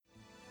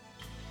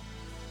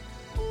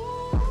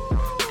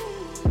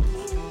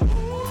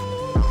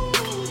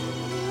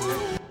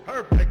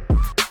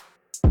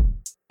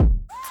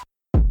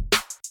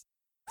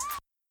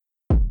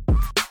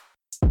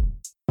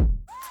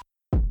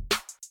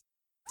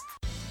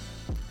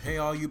Hey,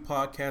 all you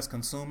podcast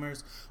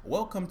consumers,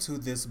 welcome to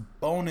this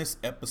bonus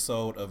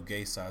episode of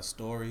Gay Side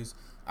Stories.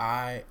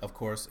 I, of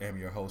course, am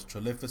your host,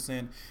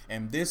 Trilificent,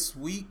 and this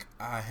week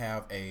I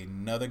have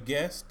another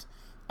guest,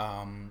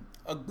 a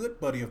good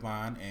buddy of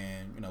mine,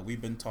 and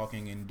we've been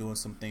talking and doing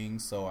some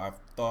things, so I've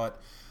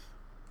thought,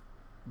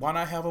 why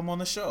not have him on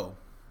the show?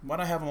 Why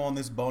not have him on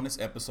this bonus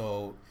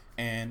episode?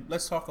 And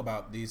let's talk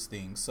about these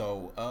things.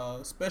 So,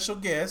 special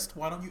guest,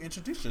 why don't you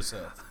introduce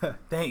yourself?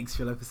 Thanks,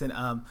 Trilificent.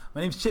 My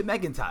name's Chip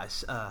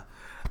McIntosh.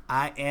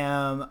 I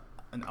am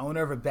an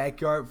owner of a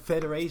backyard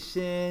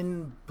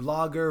federation,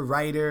 blogger,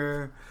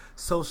 writer,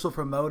 social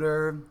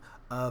promoter,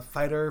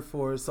 fighter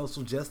for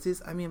social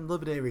justice. I mean, a little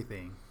bit of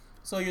everything.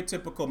 So, your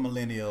typical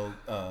millennial,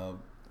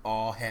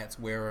 all hats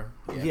wearer?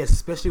 Yeah. Yes,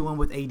 especially one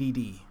with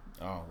ADD.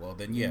 Oh, well,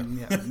 then, yeah.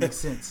 Makes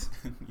sense.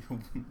 You're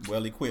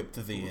well equipped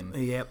then.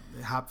 Yep,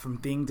 hop from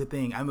thing to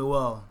thing. I mean,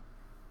 well,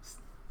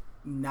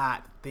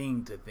 not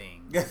thing to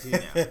thing.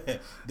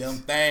 Them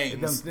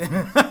things. Thing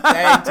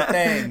to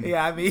thing.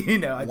 Yeah, I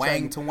mean,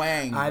 wang to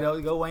wang. I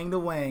don't go wang to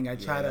wang. I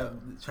try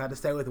to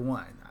stay with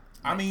one.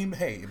 I mean,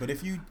 hey, but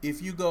if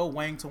you go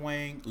wang to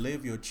wang,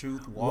 live your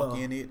truth, walk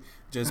in it,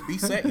 just be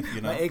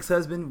safe, My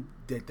ex-husband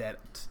did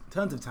that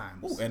tons of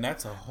times. Ooh, and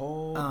that's a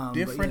whole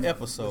different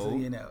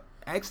episode. So,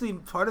 actually,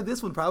 part of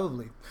this one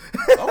probably.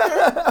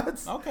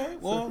 Okay.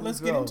 Well, let's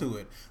get into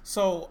it.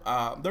 So,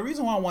 the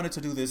reason why I wanted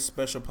to do this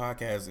special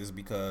podcast is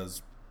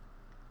because,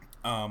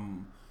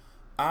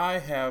 I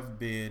have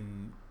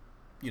been,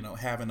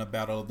 having a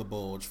battle of the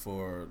bulge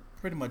for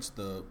pretty much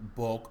the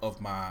bulk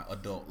of my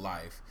adult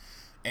life,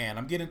 and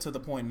I'm getting to the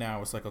point now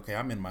where it's like, okay,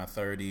 I'm in my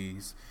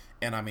 30s.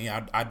 And I mean,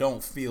 I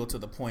don't feel to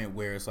the point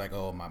where it's like,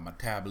 oh, my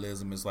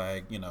metabolism is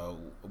like,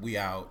 we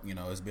out,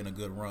 it's been a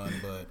good run,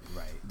 but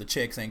the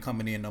checks ain't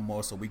coming in no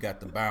more, so we got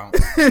to bounce.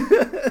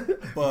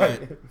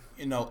 But,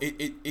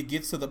 it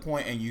gets to the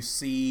point and you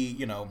see,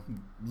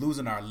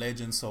 losing our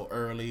legends so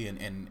early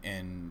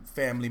and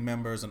family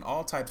members and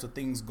all types of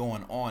things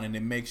going on, and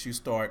it makes you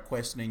start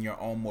questioning your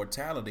own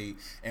mortality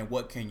and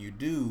what can you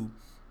do.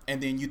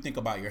 And then you think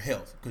about your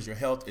health, because your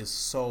health is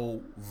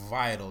so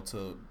vital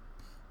to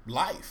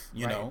life,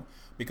 you know,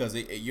 because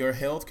your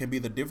health can be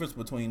the difference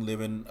between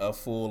living a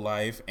full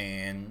life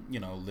and,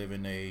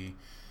 living a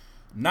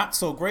not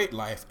so great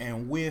life.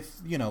 And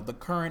with, the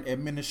current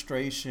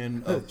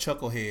administration of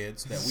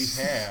chuckleheads that we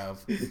have,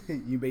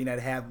 you may not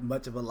have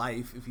much of a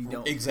life if you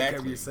don't take care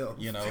of yourself.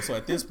 So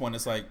at this point,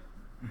 it's like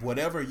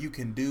whatever you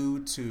can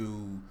do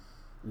to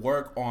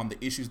work on the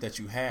issues that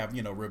you have,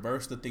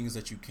 reverse the things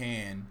that you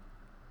can.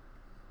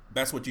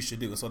 That's what you should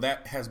do. So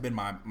that has been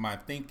my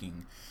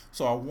thinking.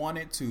 So I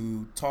wanted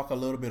to talk a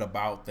little bit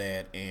about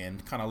that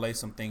and kind of lay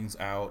some things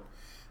out,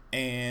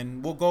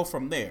 and we'll go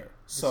from there.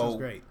 Sounds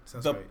great.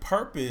 The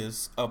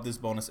purpose of this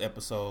bonus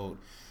episode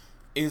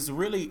is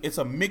really, it's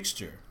a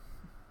mixture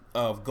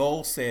of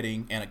goal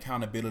setting and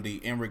accountability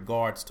in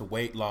regards to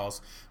weight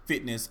loss,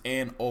 fitness,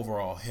 and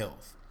overall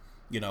health.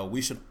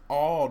 We should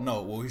all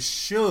know, we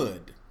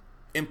should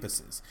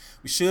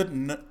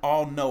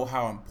all know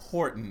how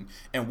important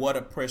and what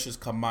a precious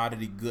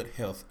commodity good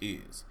health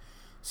is.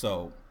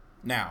 So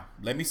now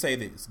let me say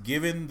this,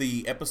 given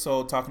the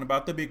episode talking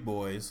about the big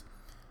boys,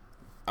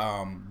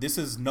 this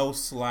is no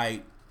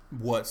slight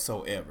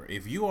whatsoever.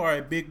 If you are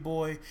a big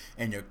boy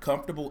and you're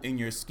comfortable in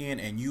your skin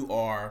and you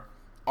are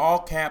all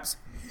caps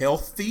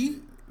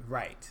healthy,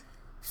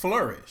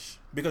 flourish,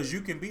 because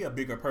you can be a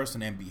bigger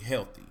person and be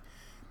healthy.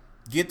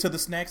 Get to the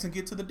snacks and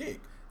get to the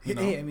dick.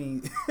 I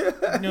mean,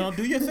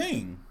 do your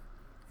thing.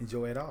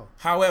 Enjoy it all.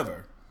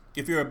 However,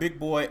 if you're a big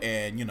boy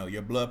and,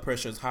 your blood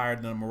pressure is higher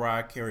than a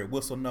Mariah Carey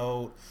whistle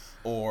note,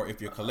 or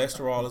if your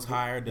cholesterol is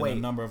higher than a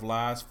number of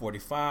lives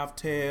 45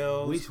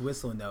 tells. Which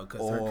whistle note?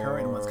 Because her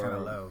current one's kind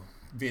of low.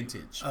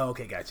 Vintage. Oh,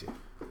 okay, got you.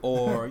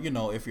 Or,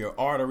 if your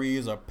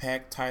arteries are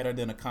packed tighter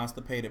than a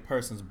constipated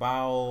person's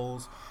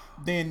bowels,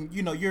 then,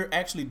 you're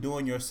actually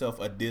doing yourself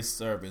a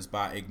disservice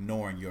by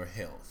ignoring your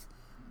health,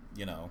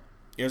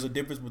 There's a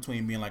difference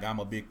between being like, I'm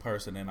a big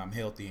person and I'm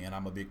healthy and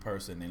I'm a big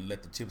person and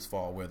let the chips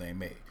fall where they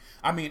may.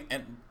 I mean,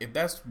 and if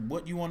that's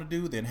what you want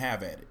to do, then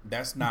have at it.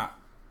 That's not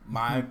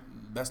my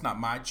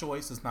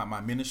choice. It's not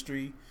my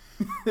ministry.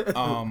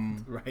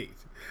 Right.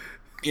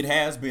 It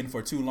has been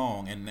for too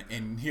long,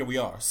 and here we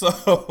are. So,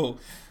 so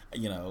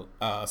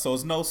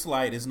it's no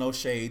slight, it's no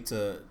shade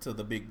to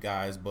the big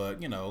guys, but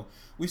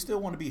we still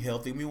want to be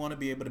healthy. We want to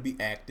be able to be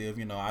active.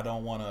 I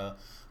don't want to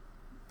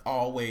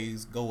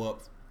always go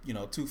up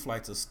 2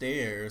 flights of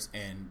stairs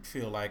and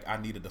feel like I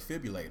need a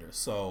defibrillator.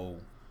 So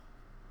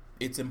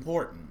it's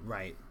important.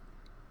 Right.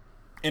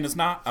 And it's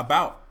not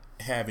about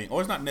having, or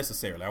it's not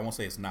necessarily, I won't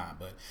say it's not,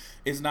 but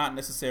it's not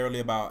necessarily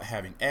about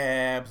having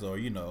abs or,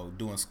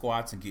 doing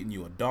squats and getting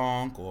you a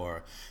donk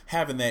or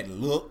having that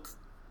look,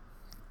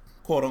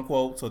 quote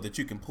unquote, so that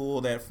you can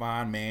pull that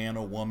fine man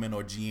or woman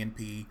or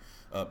GNP,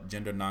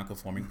 gender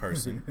non-conforming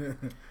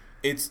person.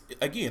 It's,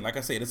 again, like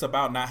I said, it's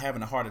about not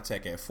having a heart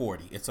attack at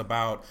 40. It's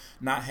about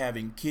not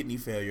having kidney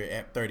failure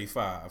at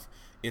 35.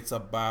 It's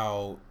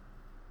about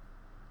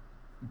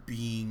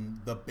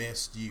being the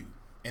best you.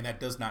 And that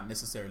does not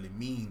necessarily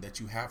mean that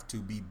you have to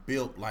be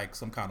built like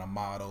some kind of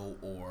model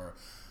or,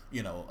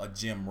 a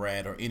gym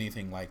rat or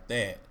anything like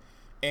that.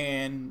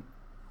 And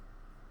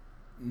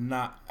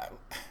I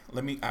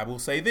will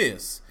say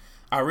this.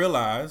 I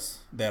realize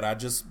that I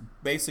just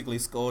basically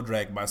skull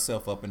dragged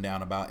myself up and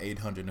down about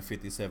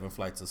 857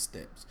 flights of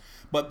steps.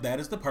 But that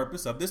is the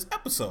purpose of this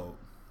episode.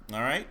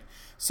 All right.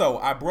 So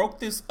I broke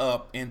this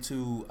up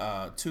into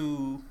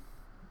two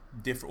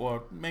different,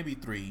 or maybe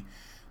three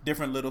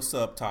different little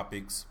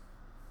subtopics.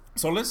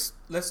 So let's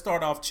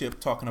start off, Chip,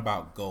 talking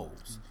about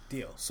goals.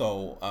 Deal.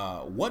 So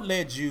what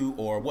led you,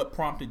 or what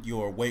prompted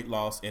your weight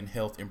loss and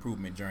health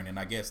improvement journey? And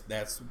I guess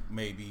that's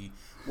maybe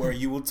where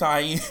you will tie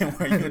in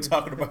where you were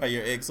talking about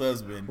your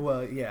ex-husband.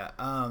 Well, yeah.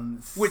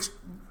 Which,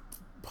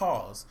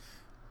 pause.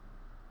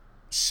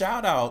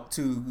 Shout out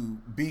to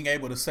being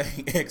able to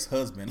say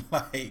ex-husband.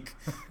 Like,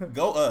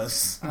 go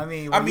us. I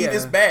mean, yeah.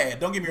 It's bad.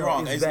 Don't get me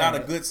wrong. It's not a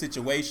bad. good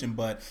situation,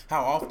 but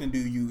how often do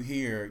you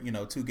hear,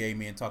 two gay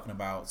men talking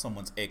about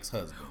someone's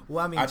ex-husband?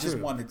 Well, I mean, I just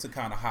wanted to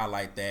kind of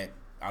highlight that,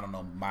 I don't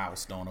know,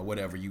 milestone or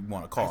whatever you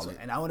want to call it.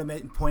 And I want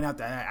to point out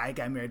that I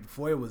got married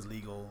before it was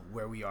legal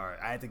where we are.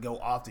 I had to go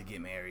off to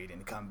get married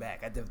and come back.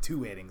 I had to have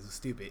 2 weddings. It was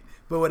stupid.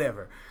 But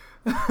whatever.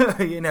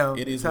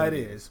 It is how what it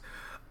is.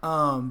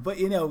 But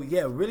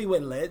really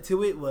what led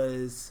to it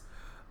was,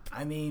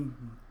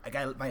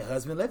 my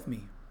husband left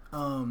me.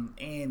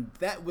 And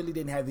that really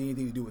didn't have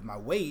anything to do with my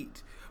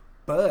weight,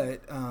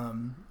 but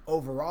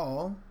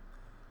overall,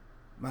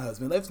 my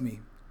husband left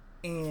me.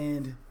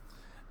 And,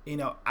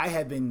 I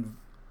had been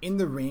in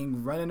the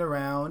ring running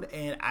around,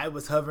 and I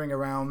was hovering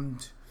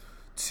around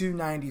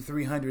 290,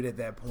 300 at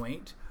that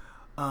point.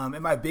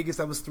 And my biggest,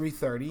 I was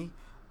 330.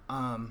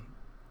 And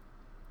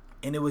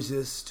it was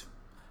just,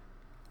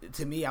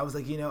 to me, I was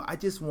like, I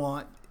just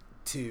want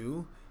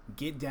to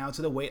get down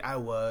to the weight I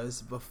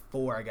was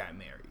before I got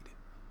married.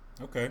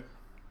 Okay.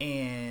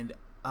 And,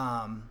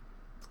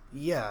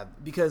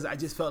 because I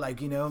just felt like,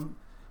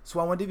 that's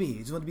what I wanted to be.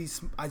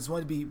 I just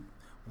wanted to be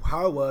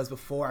how I was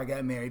before I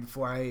got married,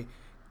 before I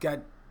got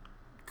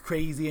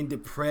crazy and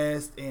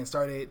depressed and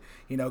started,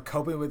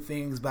 coping with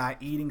things by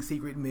eating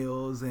secret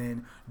meals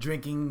and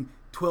drinking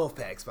 12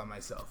 packs by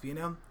myself,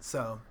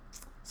 So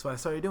that's what I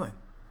started doing.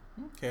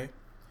 Okay.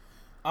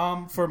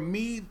 For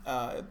me,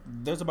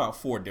 there's about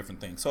 4 different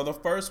things. So the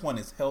first one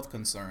is health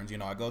concerns.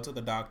 I go to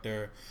the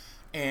doctor,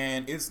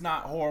 and it's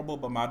not horrible,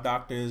 but my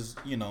doctor is,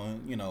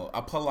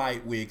 a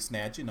polite wig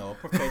snatch, a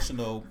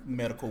professional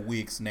medical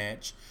wig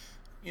snatch.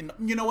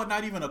 You know what?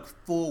 Not even a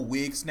full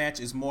wig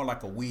snatch. Is more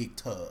like a wig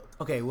tug.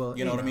 Okay, well,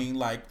 you know what I mean?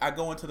 Like, I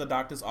go into the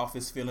doctor's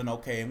office feeling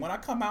okay, and when I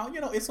come out,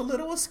 it's a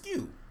little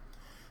askew.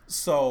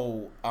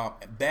 So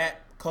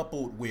that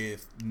coupled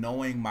with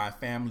knowing my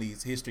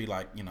family's history,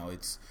 like,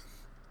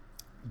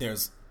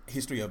 there's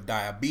history of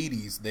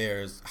diabetes,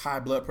 there's high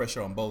blood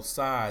pressure on both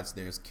sides,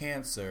 there's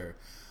cancer.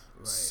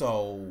 Right.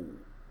 So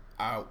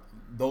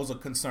those are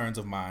concerns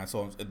of mine.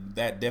 So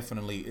that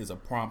definitely is a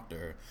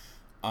prompter.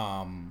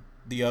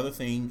 The other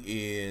thing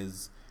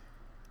is,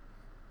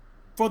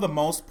 for the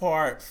most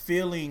part,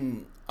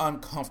 feeling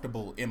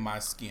uncomfortable in my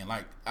skin.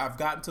 Like, I've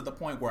gotten to the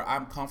point where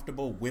I'm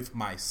comfortable with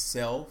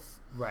myself.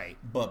 Right.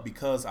 But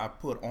because I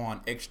put on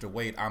extra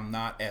weight, I'm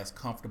not as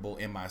comfortable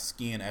in my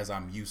skin as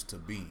I'm used to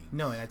being.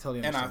 No, and I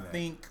totally understand that. And I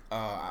think,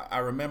 I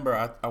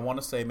remember, I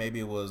want to say maybe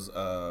it was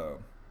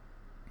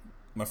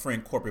my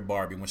friend Corporate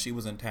Barbie, when she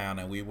was in town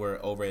and we were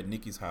over at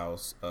Nikki's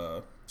house,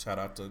 shout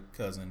out to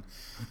cousin,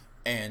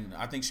 and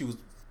I think she was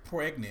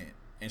pregnant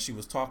and she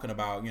was talking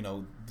about,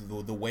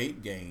 the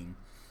weight gain.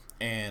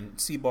 And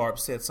C-Barb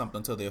said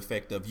something to the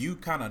effect of, you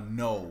kind of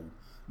know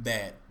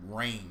that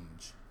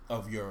range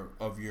of your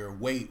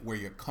weight where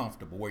you're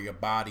comfortable, where your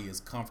body is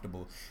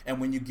comfortable,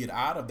 and when you get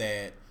out of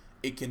that,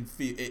 it can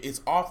feel, it's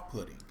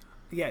off-putting.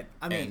 Yeah,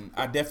 and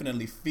I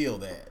definitely feel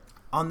that.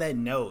 On that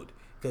note,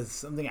 because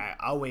something I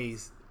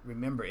always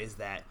remember is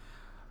that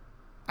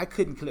I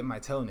couldn't clip my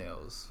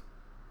toenails.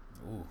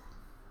 Ooh.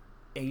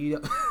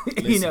 And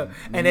Listen,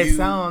 and it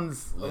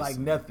sounds like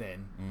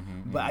nothing,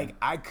 but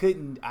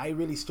mm-hmm. I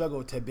really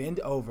struggled to bend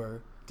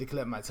over to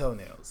clip my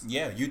toenails.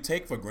 Yeah, you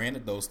take for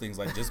granted those things,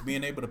 like just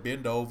being able to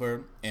bend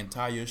over and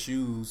tie your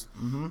shoes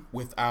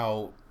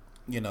without,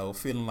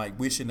 feeling like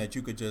wishing that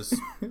you could just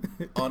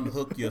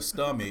unhook your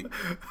stomach.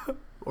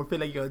 Or feel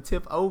like you're going to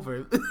tip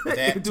over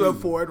that do a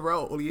forward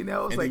roll,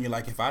 It's and then you're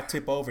like, if I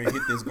tip over and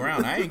hit this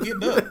ground, I ain't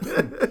getting up.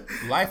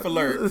 Life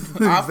alert.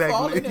 Exactly. I've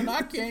fallen and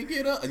I can't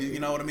get up. You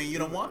know what I mean? You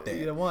don't want that.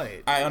 You don't want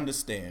it. I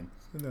understand.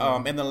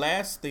 No. And the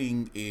last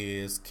thing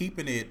is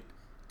keeping it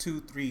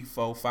 $2, $3,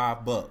 $4,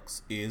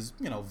 $5 is,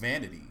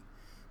 vanity.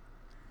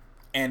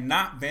 And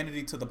not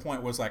vanity to the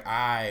point where it's like,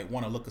 I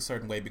want to look a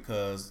certain way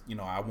because,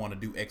 I want to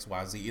do X,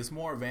 Y, Z. It's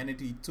more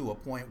vanity to a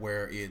point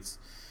where it's,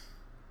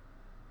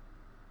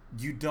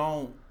 you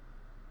don't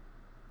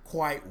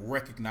quite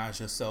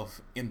recognize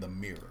yourself in the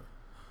mirror.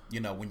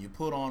 When you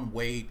put on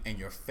weight and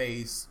your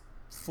face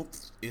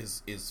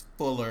is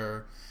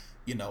fuller,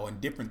 and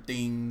different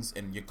things,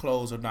 and your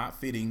clothes are not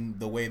fitting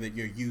the way that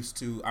you're used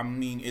to. I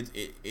mean,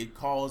 it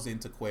calls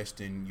into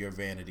question your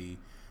vanity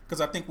because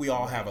I think we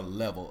all have a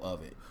level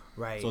of it.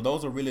 Right. So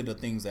those are really the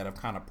things that have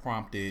kind of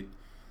prompted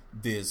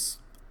this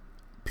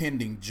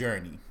pending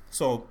journey.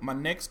 So my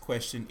next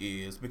question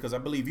is, because I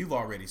believe you've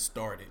already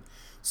started.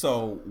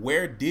 So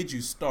where did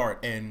you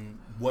start, and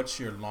what's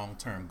your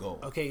long-term goal?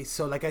 Okay,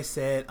 so like I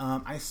said,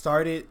 I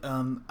started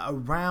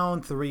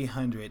around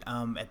 300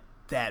 at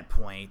that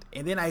point,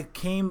 and then I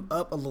came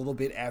up a little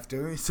bit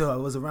after, so I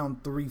was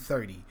around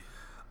 330,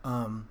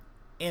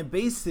 and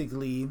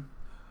basically,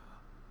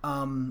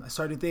 I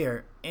started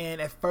there.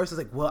 And at first, I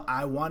was like, well,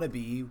 I want to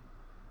be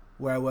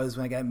where I was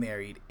when I got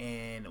married,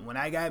 and when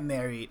I got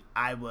married,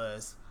 I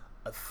was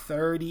a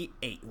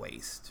 38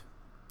 waist.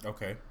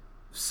 Okay.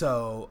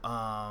 So,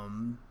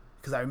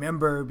 because I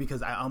remember,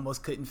 because I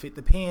almost couldn't fit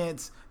the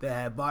pants that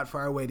I had bought for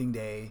our wedding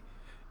day.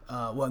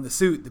 Well, in the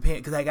suit, the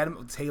pants, because I got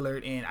them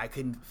tailored and I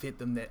couldn't fit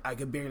them. I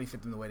could barely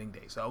fit them the wedding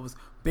day. So I was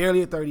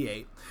barely a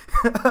 38,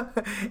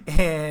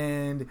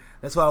 and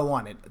that's what I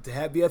wanted,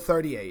 to be a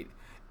 38.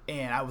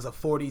 And I was a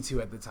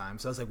 42 at the time.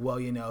 So I was like, well,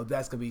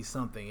 that's gonna be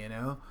something,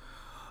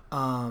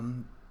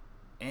 And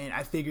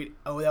I figured,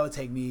 that would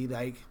take me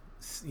like,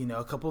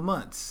 a couple of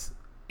months.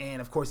 And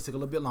of course, it took a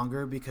little bit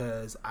longer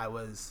because I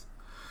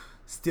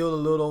still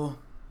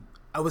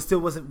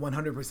wasn't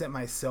 100%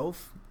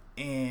 myself.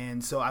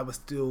 And so I was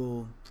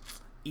still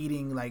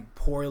eating like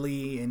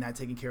poorly and not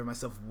taking care of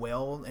myself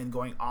well and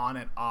going on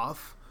and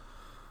off.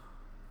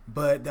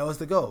 But that was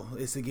the goal,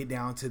 is to get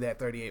down to that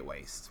 38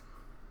 waist.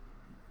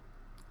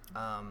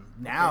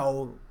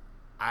 Now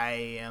I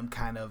am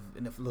kind of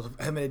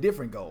I'm in a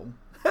different goal.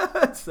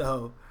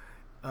 So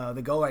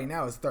the goal right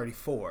now is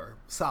 34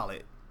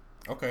 solid.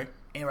 Okay.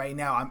 And right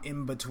now I'm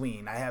in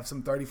between. I have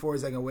some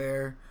 34s I can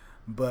wear,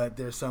 but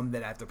there's some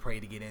that I have to pray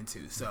to get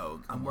into.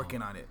 So I'm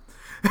working on it.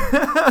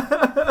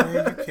 Pray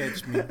you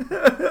catch me.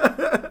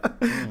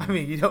 I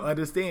mean, you don't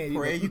understand.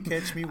 Pray you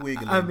catch me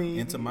wiggling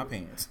into my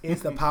pants.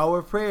 It's the power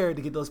of prayer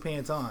to get those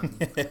pants on.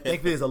 Thankfully,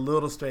 there's a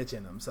little stretch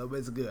in them, so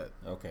it's good.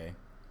 Okay.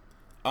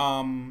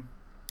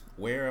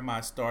 Where am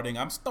I starting?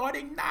 I'm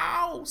starting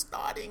now.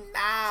 Starting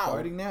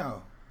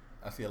now.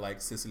 I feel like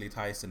Cicely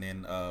Tyson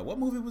in what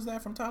movie was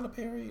that from Tyler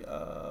Perry?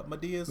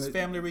 Medea's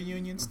Family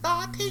Reunion.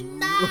 Starting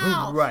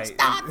now. Right.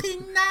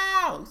 Starting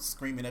now.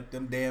 Screaming at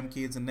them damn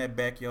kids in that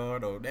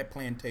backyard or that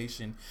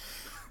plantation.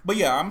 But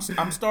yeah,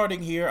 I'm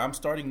starting here. I'm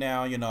starting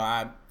now.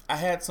 I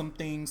had some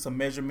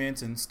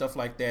measurements and stuff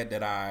like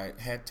that I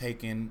had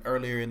taken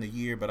earlier in the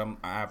year, but I'm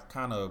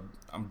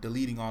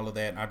deleting all of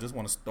that, and I just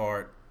want to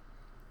start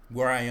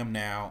where I am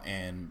now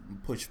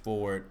and push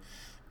forward.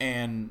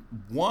 And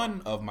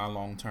one of my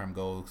long-term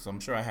goals, I'm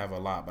sure I have a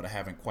lot, but I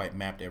haven't quite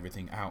mapped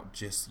everything out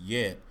just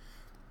yet.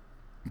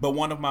 But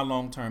one of my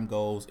long-term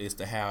goals is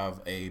to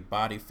have a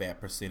body fat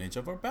percentage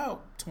of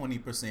about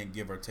 20%,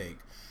 give or take.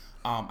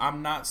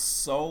 I'm not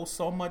so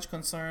much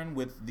concerned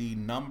with the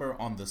number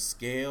on the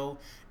scale.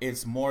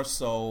 It's more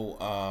so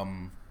I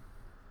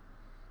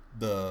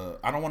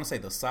don't want to say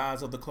the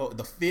size of the clothes,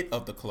 the fit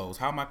of the clothes,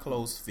 how my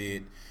clothes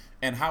fit,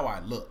 and how I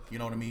look. You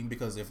know what I mean?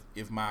 Because if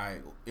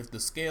the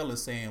scale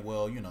is saying,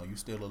 well, you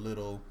still a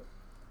little,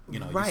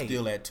 right, you're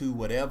still at 2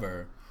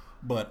 whatever,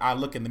 but I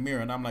look in the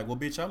mirror and I'm like, well,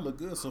 bitch, I look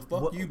good, so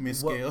fuck you,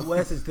 Miss Scale.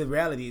 Well, that's the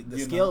reality.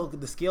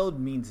 The scale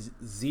means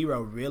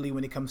 0 really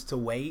when it comes to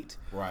weight.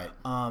 Right.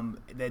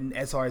 Then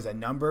as far as a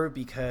number,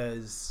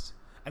 because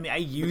I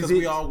use because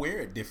we all wear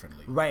it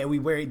differently. Right, we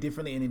wear it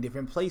differently and in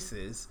different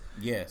places.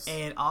 Yes.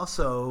 And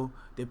also,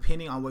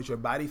 depending on what your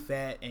body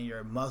fat and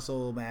your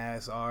muscle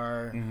mass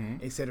are,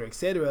 et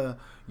cetera,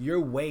 your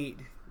weight,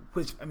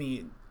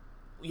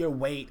 your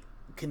weight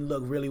can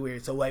look really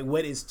weird. So, like,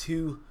 what is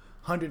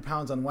 200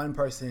 pounds on one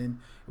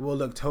person will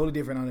look totally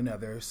different on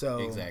another. So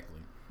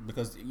exactly.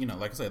 Because,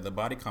 like I said, the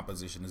body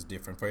composition is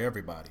different for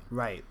everybody.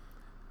 Right.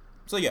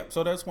 So, yeah,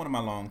 that's one of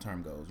my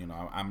long-term goals.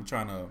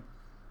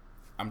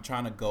 I'm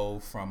trying to go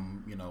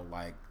from,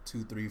 like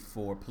 2, 3,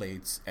 4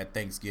 plates at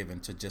Thanksgiving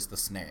to just a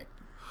snack.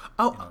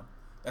 Oh,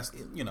 that's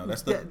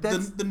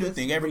the new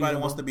thing. Everybody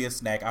wants to be a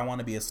snack. I want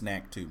to be a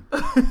snack too.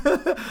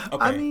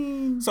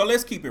 Okay. So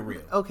let's keep it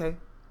real. Okay.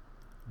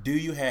 Do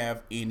you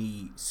have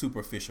any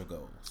superficial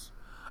goals?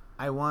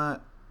 I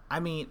want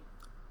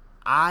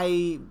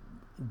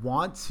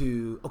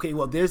to. Okay,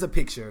 well, there's a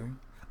picture.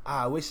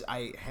 I wish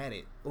I had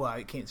it. Well,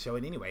 I can't show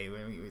it anyway.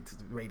 It's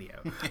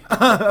radio.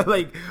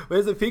 Like,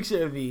 there's a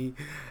picture of me,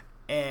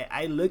 and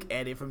I look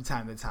at it from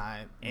time to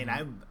time. And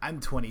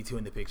I'm 22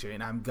 in the picture,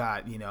 and I'm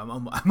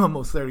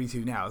almost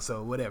 32 now,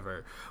 so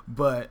whatever.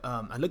 But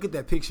I look at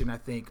that picture and I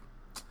think,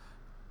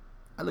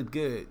 I look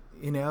good,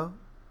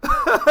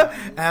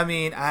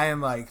 I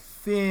am like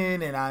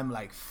thin and I'm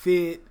like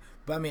fit,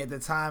 but at the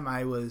time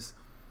I was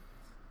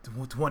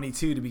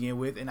 22 to begin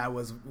with, and I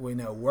was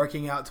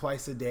working out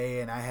twice a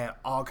day, and I had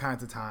all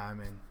kinds of time,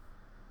 and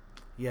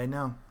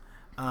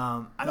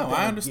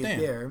I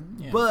understand there,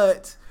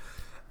 but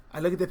I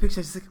look at that picture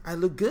and it's like, I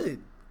look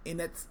good, and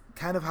that's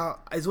kind of how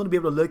I just want to be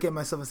able to look at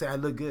myself and say I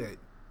look good.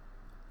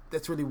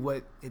 That's really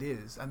what it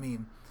is. I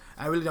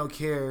really don't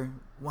care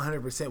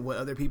 100% what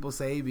other people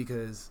say,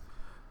 because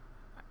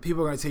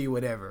people are going to tell you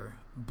whatever.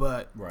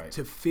 but Right.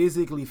 to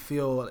physically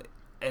feel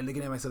and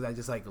looking at myself, I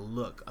just like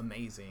look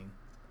amazing.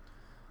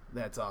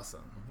 That's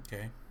awesome.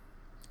 Okay.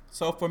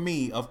 So for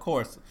me, of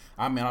course,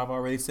 I mean, I've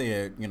already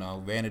said,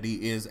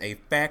 vanity is a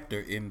factor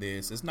in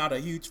this. It's not a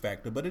huge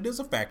factor, but it is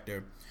a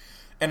factor.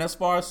 And as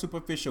far as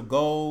superficial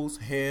goals,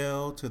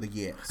 hell to the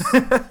yes.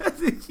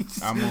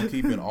 I'm going to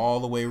keep it all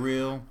the way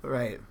real.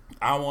 Right.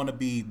 I want to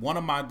be, one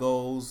of my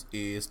goals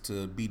is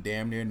to be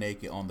damn near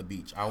naked on the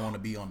beach. I want to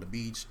be on the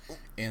beach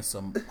in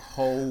some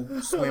whole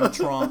swim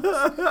trunks.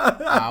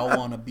 I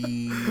want to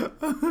be,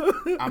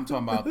 I'm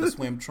talking about the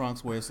swim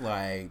trunks where it's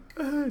like,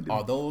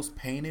 are those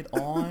painted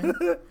on?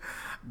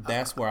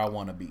 That's where I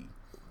want to be.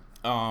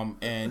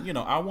 And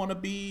I want to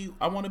be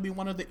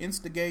one of the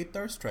instigate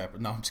thirst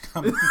trappers. No, I'm just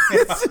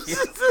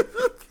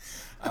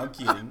I'm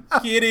kidding,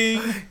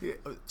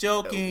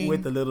 joking,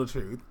 with a little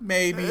truth,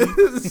 maybe,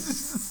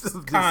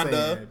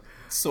 kinda,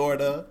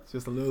 sorta,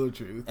 just a little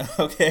truth.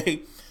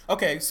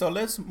 Okay. So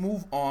let's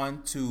move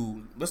on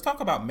to let's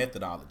talk about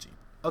methodology.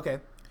 Okay.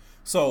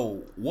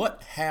 So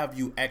what have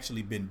you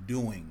actually been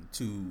doing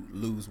to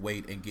lose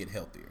weight and get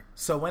healthier?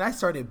 So when I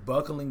started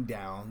buckling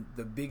down,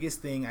 the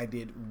biggest thing I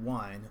did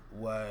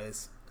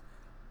was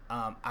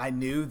I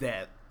knew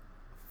that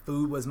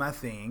food was my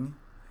thing,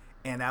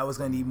 and I was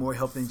going to need more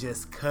help than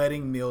just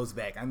cutting meals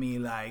back. I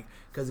mean, like,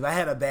 because if I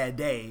had a bad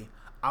day,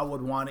 I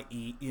would want to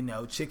eat,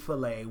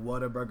 Chick-fil-A,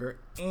 Whataburger,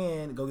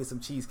 and go get some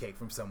cheesecake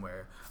from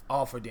somewhere,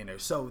 all for dinner.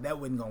 So that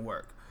wasn't going to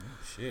work. Oh,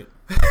 shit.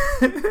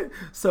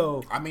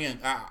 So I mean,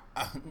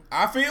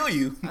 I feel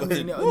you. But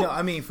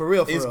I mean, for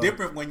real. It's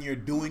different when you're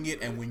doing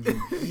it and when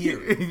you hear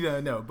it. But you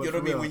know what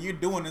I mean? When you're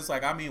doing it's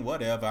like, I mean,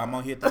 whatever. I'm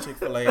gonna hit the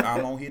Chick-fil-A.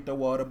 I'm gonna hit the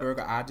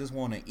Whataburger. I just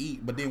want to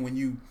eat. But then when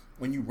you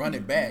run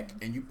it back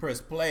and you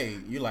press play,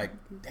 you're like,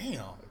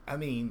 damn. I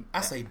mean,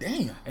 I say,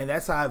 damn. And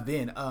that's how I've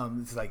been.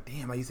 It's like,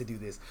 damn, I used to do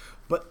this.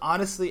 But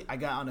honestly, I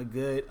got on a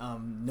good,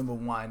 number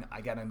one, I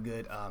got on a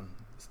good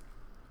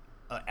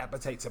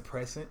appetite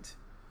suppressant.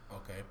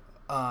 Okay.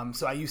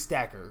 So I use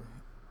Stacker.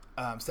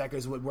 Stacker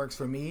is what works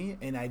for me,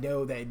 and I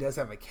know that it does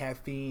have a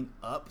caffeine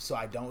up, so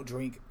I don't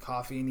drink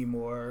coffee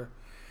anymore.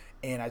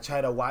 And I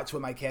try to watch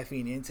what my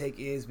caffeine intake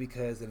is,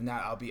 because if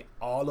not, I'll be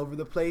all over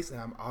the place, and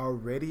I'm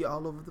already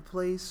all over the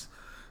place.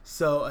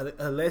 So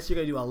unless you're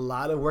going to do a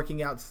lot of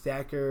working out,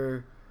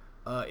 Stacker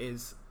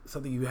is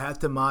something you have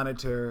to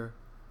monitor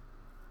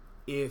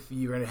if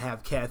you're going to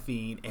have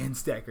caffeine and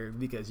Stacker,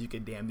 because you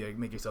can damn near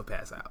make yourself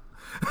pass out.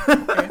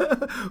 Okay.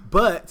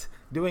 But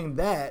doing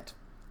that,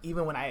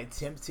 even when I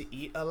attempt to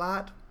eat a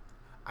lot,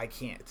 I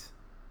can't.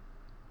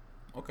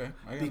 Okay.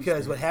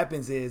 Because what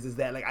happens is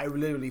that like I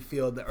literally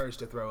feel the urge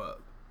to throw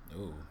up.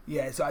 Ooh.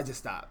 Yeah, so I just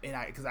stop, and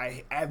because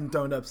I haven't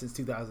thrown up since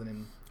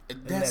 2011.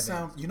 That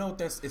sounds.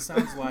 It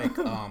sounds like.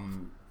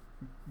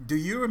 Do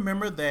you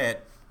remember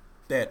that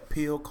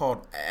pill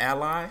called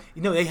Ally?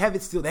 They have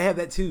it still. They have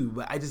that too,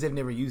 but I just have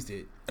never used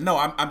it. No,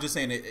 I'm just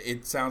saying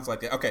it sounds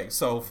like that. Okay,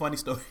 so funny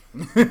story.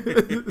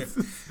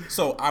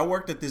 So I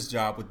worked at this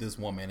job with this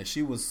woman, and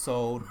she was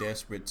so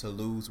desperate to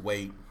lose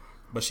weight,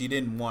 but she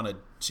didn't want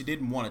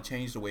to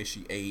change the way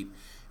she ate,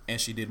 and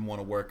she didn't want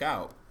to work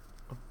out.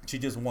 She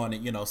just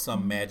wanted,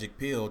 some magic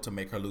pill to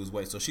make her lose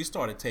weight. So she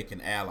started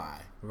taking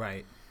Ally.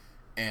 Right.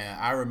 And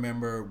I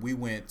remember we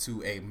went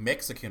to a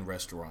Mexican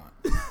restaurant.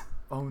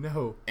 Oh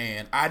no.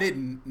 And I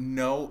didn't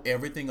know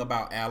everything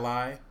about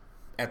Ally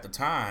at the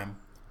time.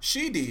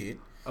 She did.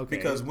 Okay.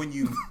 Because when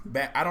you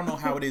I don't know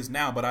how it is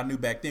now, but I knew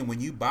back then when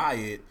you buy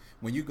it,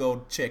 when you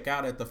go check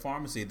out at the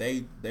pharmacy,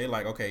 they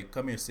like, okay,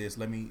 come here, sis.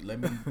 Let me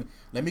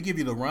give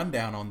you the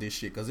rundown on this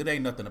shit, because it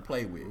ain't nothing to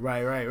play with.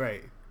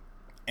 Right.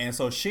 And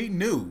so she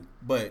knew,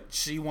 but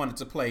she wanted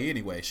to play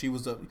anyway. She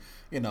was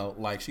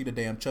like she the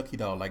damn Chucky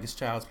doll, like it's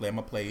child's play. I'm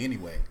gonna play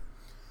anyway.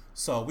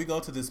 So we go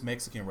to this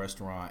Mexican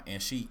restaurant,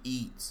 and she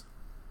eats.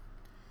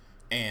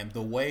 And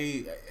the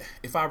way,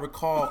 if I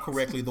recall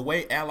correctly, the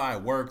way Ally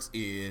works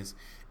is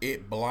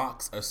it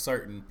blocks a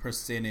certain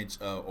percentage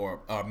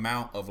or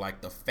amount of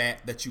like the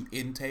fat that you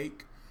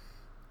intake.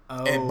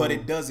 Oh. But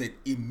it does it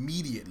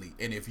immediately.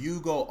 And if you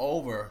go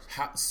over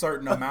a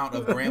certain amount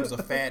of grams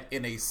of fat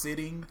in a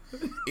sitting,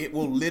 it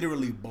will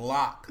literally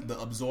block the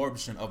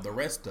absorption of the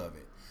rest of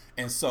it.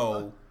 And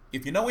so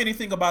if you know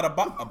anything about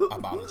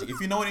biology,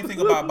 if you know anything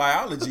about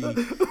biology,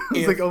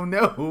 it's like, oh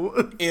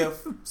no.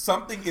 If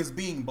something is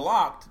being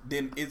blocked,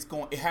 then it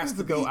has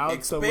to go out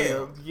expelled.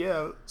 Somewhere.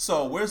 Yeah.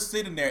 So we're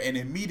sitting there, and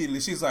immediately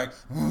she's like,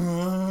 and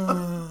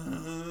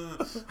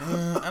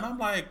I'm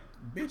like,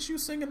 bitch, you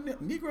singing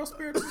Negro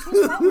spirits?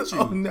 What's wrong with you?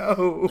 Oh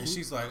no. And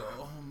she's like,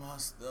 oh my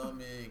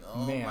stomach,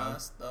 my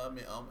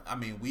stomach. I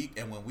mean,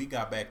 when we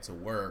got back to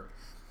work,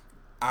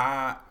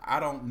 I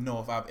don't know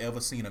if I've ever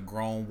seen a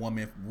grown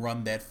woman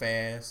run that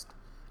fast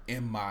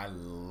in my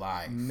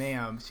life.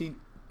 Ma'am,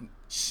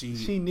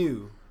 she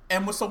knew.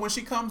 And so when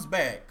she comes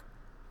back,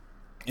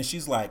 and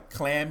she's like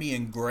clammy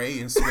and gray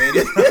and sweaty,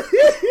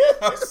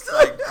 I was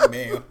like,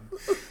 ma'am,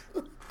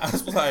 I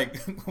was like,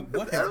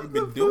 what have you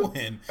been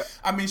doing?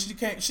 I mean,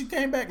 she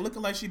came back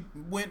looking like she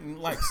went and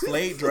like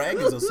slayed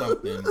dragons or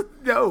something.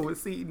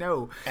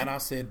 No. And I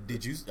said,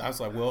 did you? I was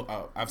like,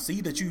 well, I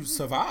see that you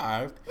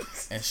survived.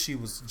 And she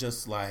was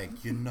just like,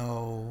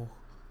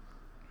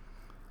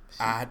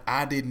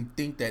 I didn't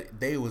think that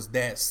they was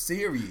that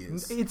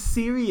serious. It's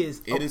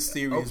serious. It is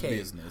serious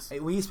business.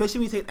 Especially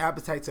when you take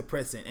appetite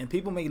suppressant. And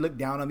people may look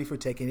down on me for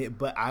taking it,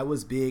 but I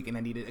was big and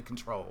I needed a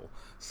control.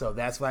 So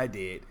that's what I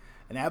did.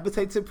 An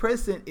appetite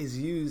suppressant is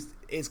used,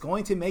 it's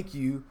going to make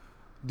you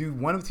do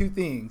one of two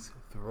things: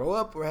 throw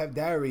up or have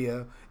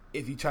diarrhea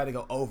if you try to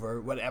go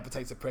over what an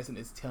appetite suppressant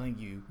is telling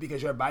you,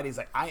 because your body's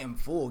like, I am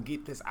full,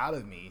 get this out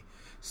of me.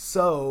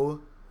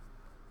 So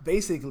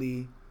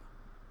basically,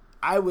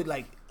 I would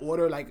like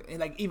order and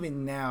like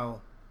even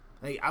now,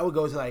 like I would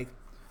go to like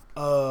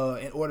try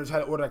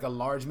to order like a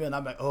large meal, and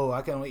I'm like, oh,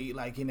 I can only eat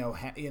like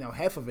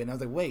half of it. And I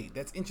was like, wait,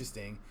 that's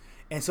interesting.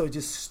 And so it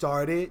just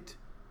started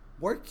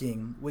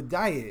working with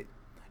diet.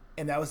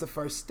 And that was the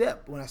first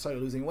step when I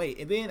started losing weight.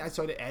 And then I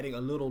started adding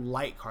a little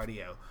light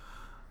cardio.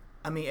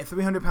 I mean, at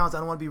 300 pounds, I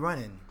don't want to be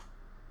running.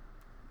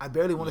 I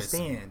barely want to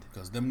stand.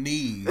 Because them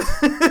knees.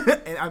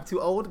 And I'm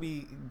too old to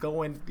be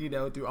going,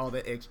 through all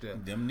that extra.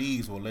 Them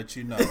knees will let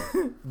you know.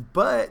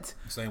 But.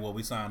 Saying what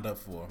we signed up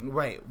for.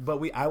 Right. But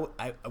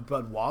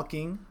but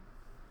walking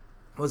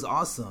was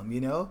awesome,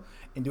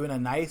 And doing a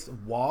nice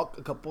walk,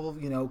 a couple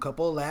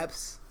of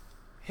laps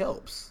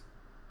helps.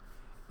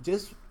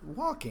 Just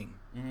walking.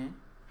 Mm-hmm.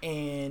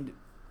 And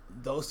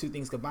those two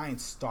things combined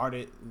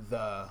started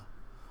the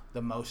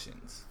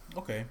motions.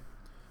 Okay.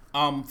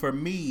 For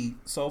me,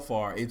 so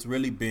far, it's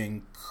really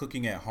been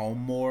cooking at home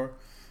more.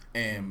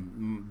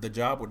 And the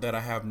job that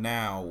I have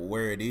now,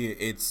 where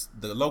it's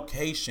the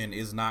location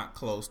is not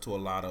close to a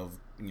lot of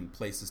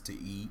places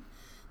to eat.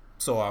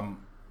 So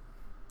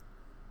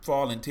for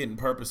all intent and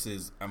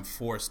purposes, I'm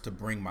forced to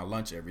bring my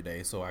lunch every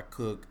day. So I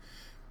cook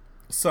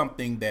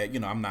something that,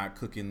 I'm not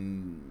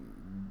cooking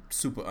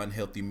super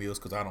unhealthy meals,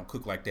 because I don't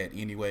cook like that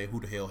anyway. Who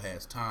the hell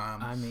has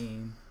time? I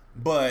mean,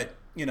 but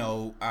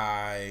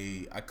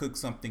I cook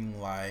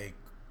something like,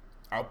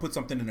 I'll put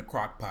something in a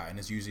crock pot, and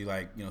it's usually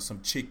like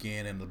some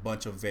chicken and a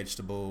bunch of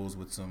vegetables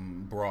with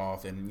some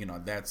broth, and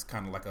that's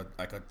kind of like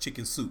a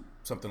chicken soup,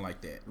 something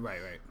like that. Right.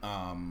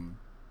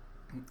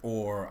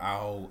 Or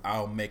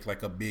I'll make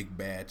like a big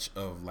batch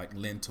of like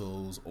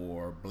lentils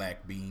or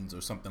black beans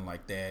or something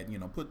like that.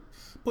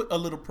 Put a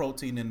little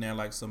protein in there,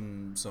 like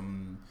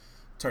some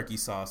turkey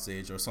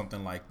sausage or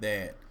something like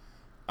that.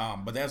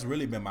 But that's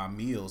really been my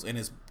meals, and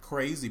it's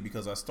crazy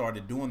because I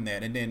started doing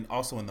that, and then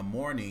also in the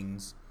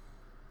mornings,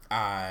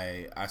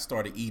 I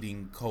started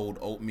eating cold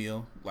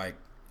oatmeal, like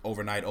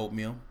overnight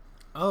oatmeal.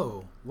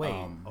 Oh, wait,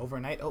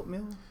 overnight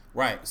oatmeal?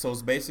 Right. So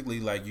it's basically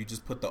like you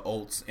just put the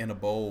oats in a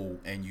bowl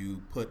and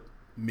you put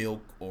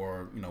milk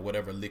or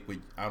whatever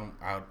liquid.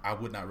 I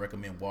would not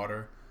recommend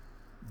water,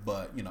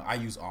 but I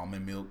use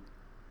almond milk,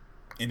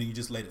 and then you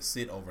just let it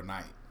sit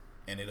overnight,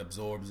 and it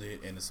absorbs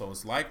it, and so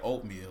it's like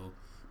oatmeal,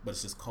 but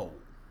it's just cold.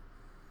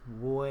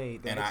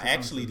 Wait, and I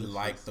actually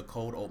like the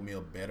cold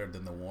oatmeal better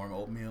than the warm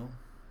oatmeal.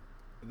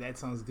 That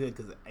sounds good,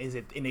 because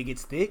it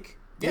gets thick.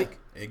 Yeah,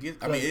 it gets.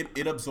 I mean,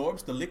 it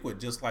absorbs the liquid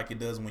just like it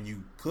does when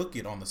you cook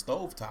it on the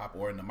stovetop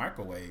or in the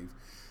microwave,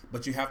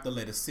 but you have to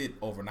let it sit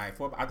overnight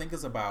for. I think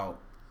it's about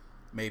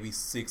maybe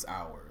 6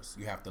 hours.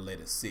 You have to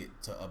let it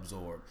sit to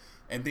absorb,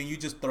 and then you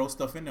just throw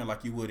stuff in there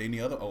like you would any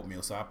other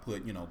oatmeal. So I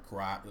put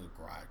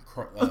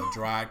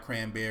dried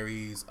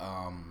cranberries.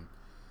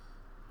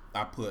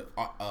 I put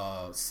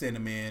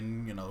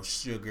cinnamon,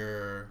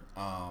 sugar.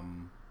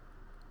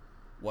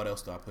 What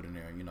else do I put in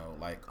there?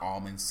 Like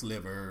almond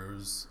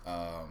slivers,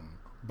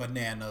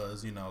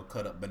 bananas.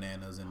 Cut up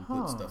bananas and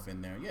put stuff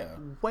in there. Yeah.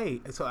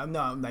 Wait, so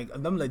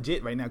I'm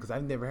legit right now, because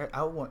I've never heard.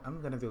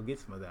 I'm gonna go get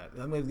some of that.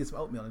 I'm gonna get some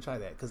oatmeal and try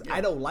that, because I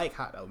don't like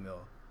hot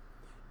oatmeal.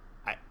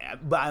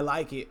 But I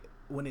like it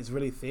when it's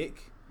really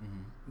thick.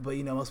 Mm-hmm. But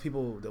most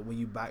people, that when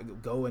you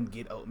go and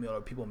get oatmeal,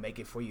 or people make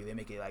it for you, they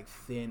make it like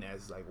thin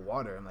as like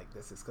water. I'm like,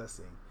 that's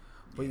disgusting.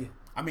 But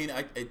I mean,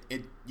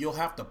 you'll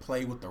have to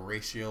play with the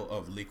ratio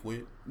of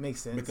liquid.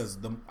 Makes sense, because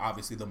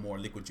obviously the more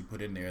liquid you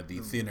put in there, the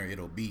thinner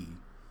it'll be.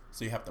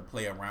 So you have to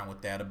play around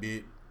with that a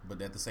bit,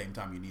 but at the same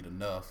time you need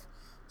enough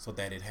so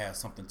that it has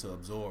something to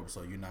absorb.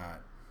 So you're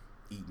not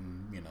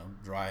eating,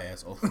 dry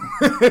ass oatmeal.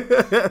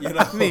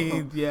 I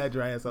mean,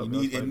 dry ass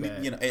oatmeal.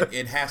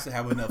 It has to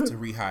have enough to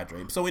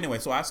rehydrate. So anyway,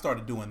 so I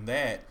started doing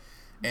that,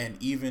 and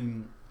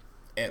even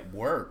at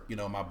work,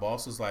 my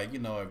boss was like,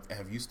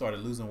 have you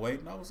started losing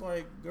weight? And I was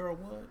like, girl,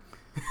 what?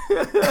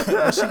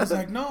 She was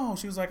like, no.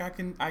 She was like, I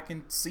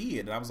can see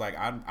it. And I was like,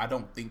 I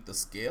don't think the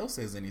scale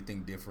says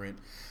anything different,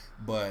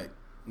 but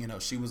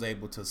she was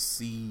able to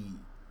see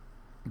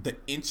the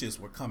inches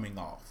were coming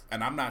off,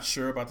 and I'm not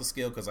sure about the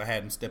scale because I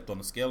hadn't stepped on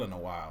the scale in a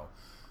while.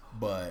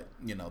 But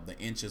the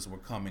inches were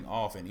coming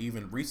off, and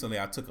even recently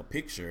I took a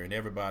picture, and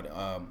everybody,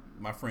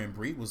 my friend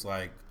Bree was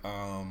like,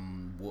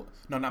 no,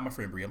 not my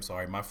friend Bree. I'm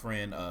sorry, my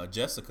friend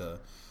Jessica.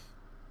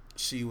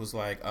 She was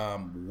like,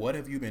 what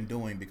have you been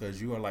doing,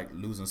 because you are like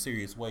losing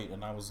serious weight?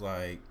 And I was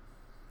like,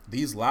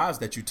 these lies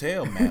that you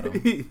tell,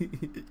 madam.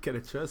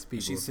 Gotta trust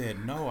people. She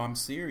said, no, I'm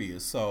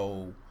serious.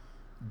 So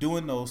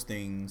doing those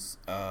things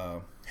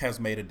has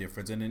made a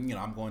difference. And then,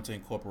 I'm going to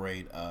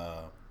incorporate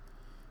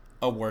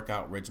a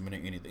workout regimen or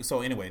anything.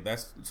 So anyway,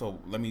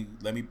 let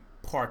me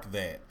park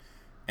that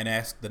and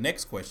ask the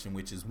next question,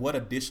 which is, what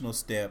additional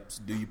steps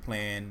do you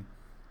plan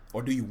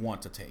or do you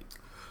want to take?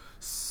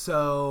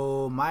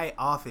 So my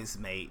office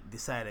mate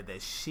decided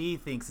that she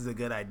thinks it's a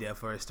good idea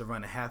for us to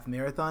run a half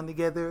marathon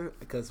together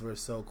because we're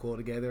so cool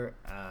together.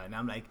 And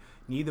I'm like,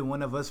 neither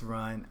one of us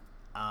run.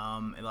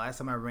 And the last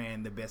time I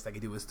ran, the best I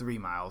could do was 3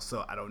 miles.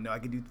 So I don't know, I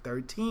could do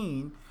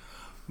 13.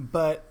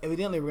 But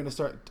evidently we're going to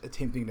start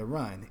attempting to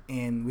run.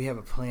 And we have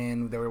a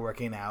plan that we're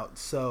working out.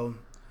 So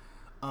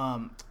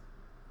I'm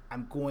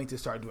going to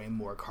start doing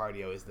more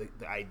cardio is the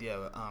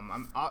idea.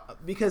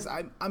 Because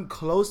I'm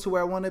close to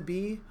where I want to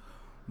be.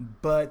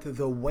 But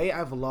the way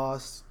I've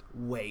lost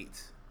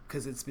weight,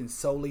 because it's been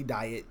solely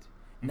diet,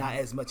 not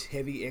as much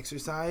heavy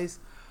exercise,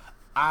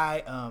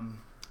 I'm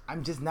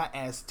just not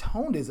as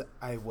toned as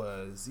I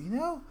was,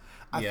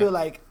 I feel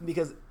like,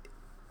 because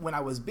when I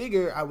was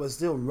bigger, I was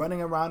still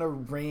running around a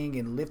ring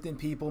and lifting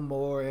people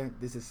more.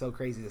 This is so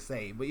crazy to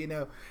say, but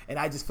and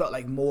I just felt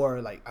like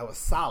more like I was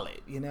solid,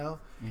 and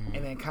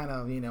then kind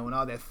of, when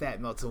all that fat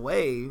melts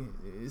away,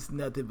 it's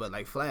nothing but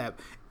like flab.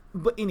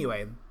 But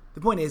anyway,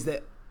 the point is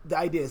that the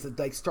idea is to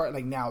like start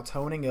like now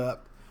toning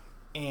up,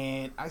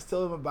 and I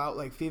still am about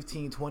like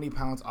 15, 20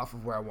 pounds off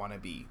of where I want to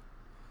be.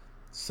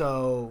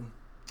 So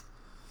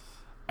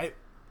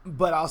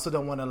but I also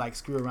don't want to like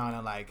screw around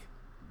and like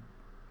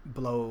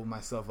blow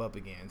myself up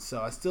again.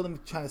 So I still am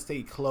trying to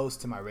stay close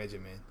to my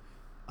regimen.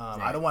 Right.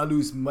 I don't want to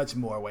lose much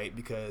more weight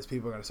because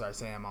people are going to start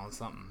saying I'm on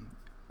something.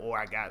 Or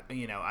I got,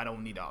 I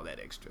don't need all that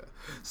extra.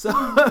 So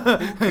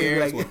who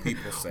cares what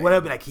people say?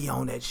 Whatever, like he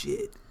on that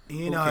shit.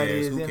 You know how it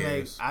is. Who and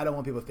cares? Like, I don't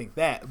want people to think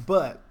that.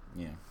 But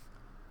yeah,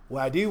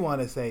 what I do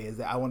want to say is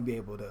that I want to be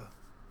able to,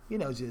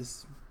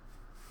 just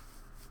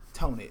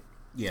tone it.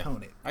 Yeah,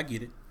 tone it. I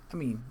get it. I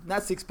mean,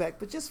 not six pack,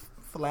 but just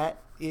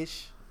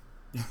flat-ish.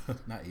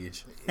 Not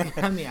ish.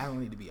 I mean, I don't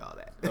need to be all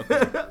that.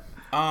 Okay.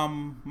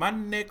 My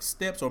next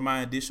steps or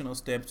my additional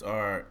steps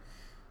are,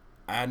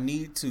 I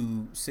need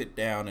to sit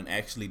down and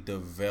actually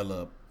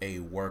develop a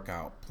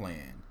workout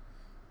plan.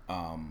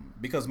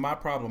 Because my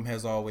problem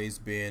has always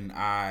been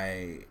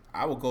I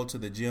will go to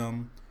the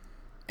gym,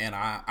 and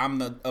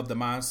I'm of the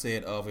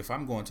mindset of, if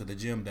I'm going to the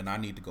gym, then I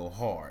need to go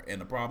hard.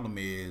 And the problem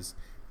is,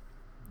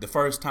 the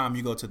first time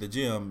you go to the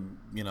gym,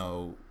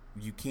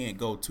 you can't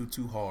go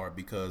too hard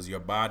because your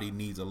body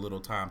needs a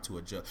little time to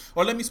adjust.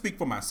 Or let me speak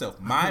for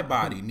myself. My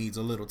body needs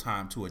a little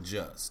time to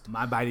adjust.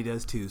 My body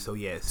does too, so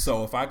yes.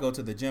 So if I go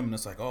to the gym and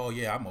it's like, oh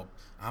yeah,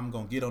 I'm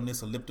going to get on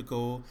this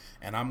elliptical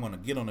and I'm going to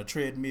get on a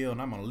treadmill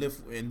and I'm going to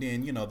lift, and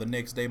then, the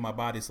next day my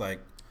body's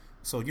like,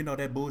 so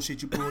that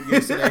bullshit you pulled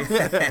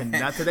yesterday?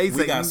 Not today.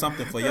 We got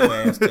something for your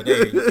ass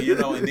today.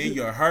 And then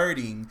you're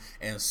hurting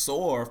and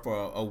sore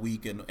for a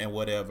week and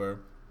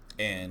whatever,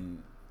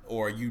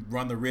 or you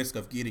run the risk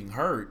of getting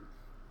hurt.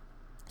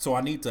 So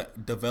I need to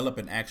develop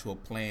an actual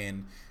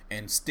plan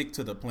and stick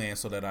to the plan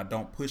so that I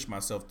don't push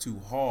myself too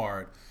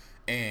hard.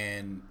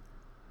 And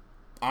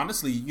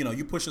honestly,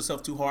 you push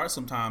yourself too hard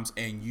sometimes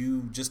and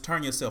you just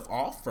turn yourself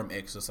off from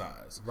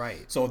exercise.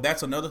 Right. So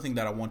that's another thing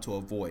that I want to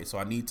avoid. So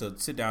I need to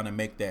sit down and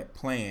make that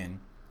plan.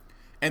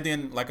 And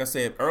then, like I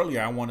said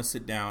earlier, I want to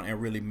sit down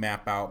and really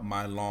map out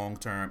my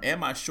long-term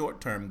and my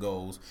short-term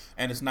goals.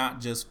 And it's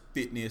not just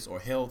fitness or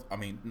health.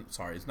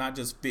 It's not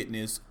just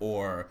fitness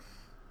or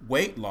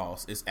weight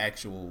loss. It's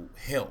actual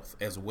health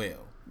as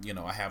well.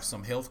 I have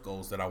some health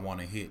goals that I want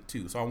to hit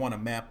too. So I want to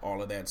map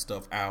all of that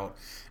stuff out,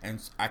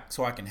 and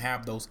so I can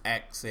have those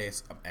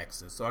access.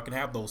 So I can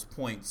have those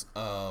points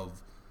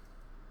of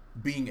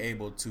being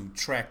able to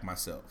track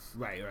myself.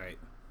 Right.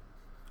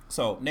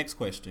 So next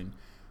question.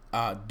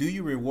 Do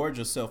you reward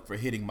yourself for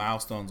hitting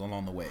milestones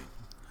along the way?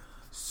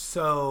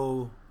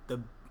 So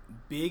the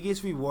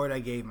biggest reward I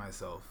gave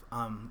myself,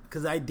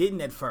 because I didn't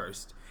at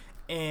first,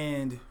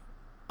 and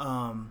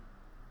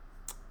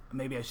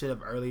maybe I should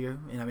have earlier,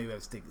 and maybe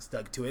I've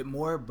stuck to it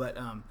more, but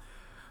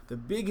the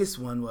biggest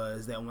one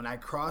was that when I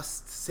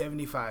crossed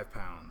 75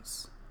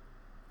 pounds,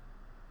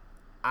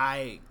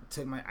 I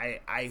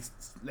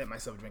let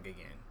myself drink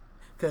again.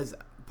 Because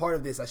part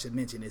of this, I should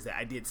mention, is that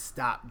I did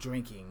stop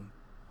drinking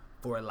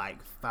for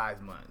like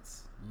 5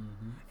 months.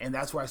 Mm-hmm. And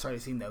that's where I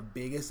started seeing the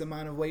biggest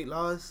amount of weight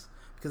loss.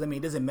 Because,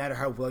 it doesn't matter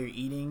how well you're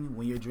eating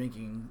when you're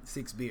drinking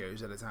 6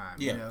 beers at a time.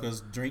 Yeah,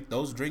 because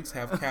those drinks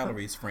have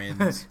calories,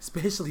 friends.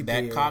 Especially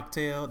that beer.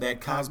 Cocktail,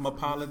 that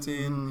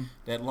Cosmopolitan,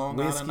 that Long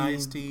Island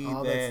iced tea,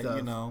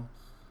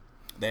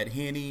 that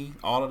Henny,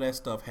 all of that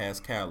stuff has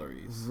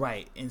calories.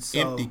 Right. And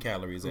so, empty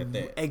calories at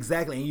that.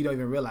 Exactly, and you don't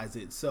even realize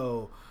it.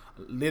 So,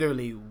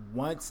 literally,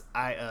 once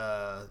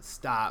I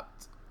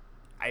stopped,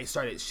 I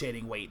started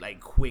shedding weight, like,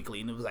 quickly,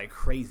 and it was, like,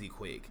 crazy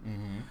quick.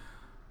 Mm-hmm.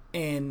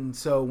 And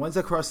so once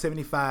I crossed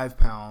 75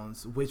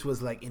 pounds, which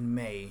was like in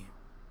May,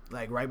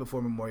 like right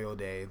before Memorial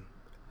Day,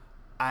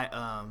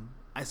 I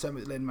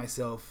started letting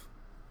myself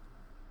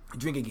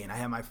drink again. I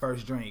had my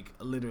first drink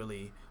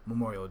literally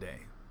Memorial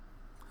Day,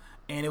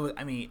 and it was.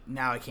 I mean,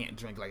 now I can't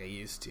drink like I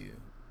used to,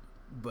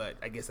 but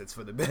I guess that's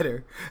for the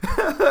better.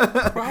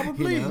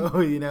 Probably.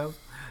 You know.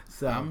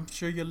 So I'm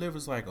sure your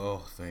liver's like,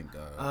 oh, thank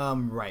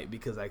God. Right,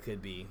 because I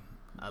could be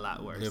a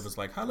lot worse. Liver's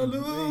like,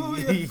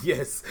 hallelujah.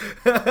 Yes,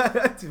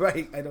 that's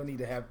right. I don't need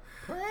to have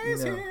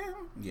Praise him.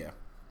 Yeah,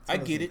 I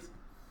get it.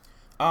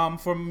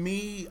 sense. For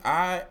me,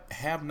 I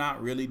have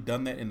not really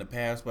done that in the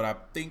past, but I'm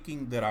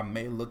thinking that I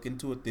may look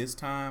into it this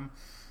time.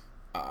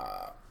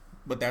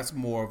 But that's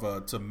more of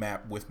a to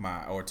map with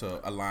to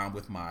align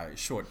with my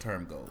short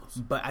term goals.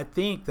 But I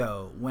think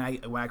though, when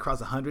I cross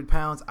 100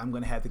 pounds, I'm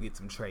gonna have to get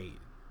some trade.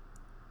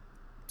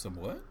 Some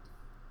what?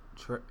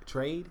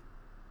 Trade?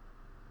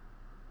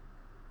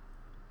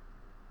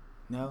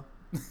 No.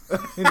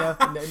 No.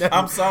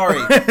 I'm sorry.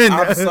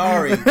 I'm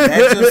sorry.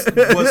 That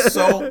just was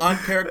so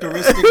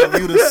uncharacteristic of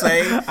you to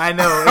say. I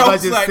know. If I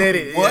just like, said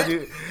it, what?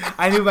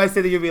 I knew if I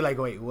said it, you'd be like,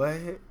 "Wait, what?"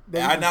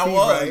 I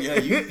was. Right? Yeah,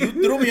 you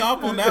threw me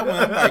off on that one.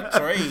 I'm like,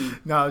 trade.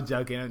 No, I'm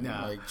joking. No,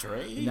 like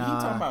trade. Nah.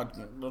 You talking about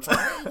the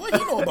trade? What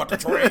you know about the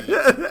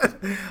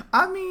trade?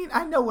 I mean,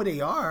 I know what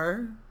they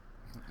are.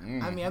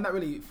 I mean, I'm not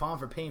really falling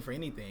for paying for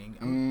anything.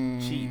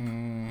 I'm cheap.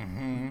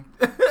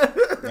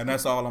 And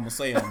that's all I'm going to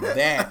say on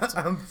that.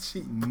 I'm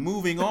cheap.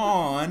 Moving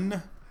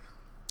on.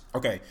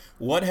 Okay.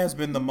 What has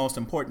been the most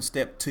important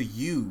step to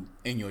you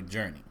in your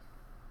journey?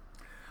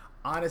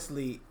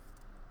 Honestly,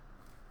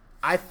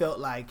 I felt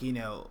like,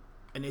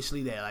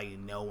 initially that like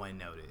no one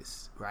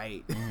noticed,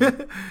 right?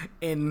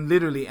 And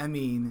literally, I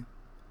mean,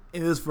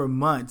 it was for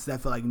months that I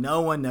felt like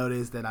no one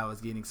noticed that I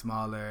was getting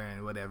smaller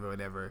and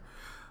whatever.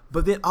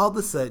 But then all of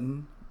a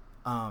sudden,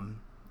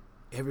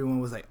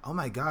 everyone was like, "Oh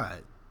my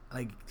God,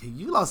 like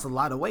you lost a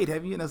lot of weight,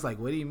 have you?" And I was like,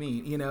 "What do you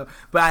mean?"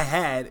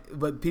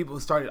 But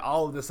people started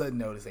all of a sudden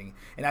noticing,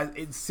 and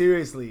it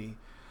seriously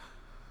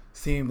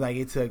seemed like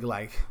it took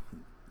like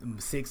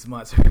 6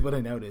 months for people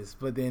to notice.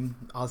 But then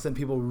all of a sudden,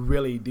 people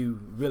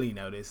really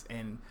notice,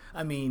 and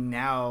I mean,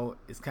 now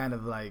it's kind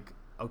of like,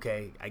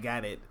 okay, I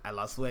got it. I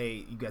lost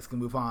weight. You guys can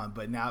move on.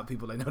 But now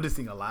people are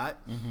noticing a lot,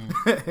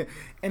 and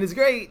it's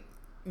great.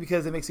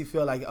 Because it makes me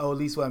feel like, at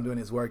least what I'm doing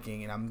is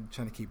working, and I'm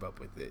trying to keep up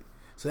with it.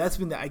 So that's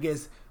been, I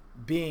guess,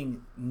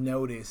 being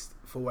noticed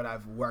for what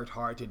I've worked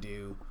hard to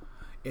do.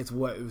 It's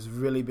what has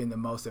really been the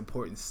most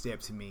important step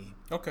to me.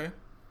 Okay.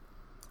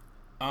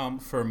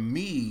 For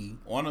me,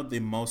 one of the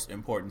most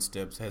important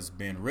steps has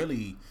been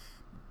really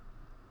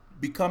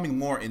becoming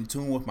more in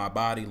tune with my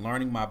body,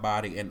 learning my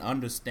body, and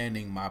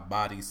understanding my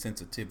body's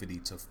sensitivity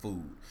to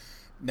food.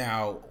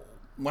 Now,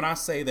 when I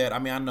say that, I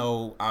mean, I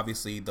know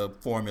obviously the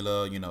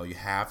formula, you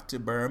have to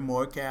burn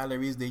more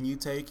calories than you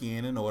take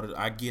in order.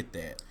 I get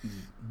that.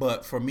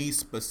 But for me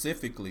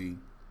specifically,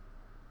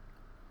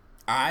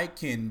 I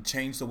can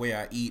change the way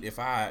I eat if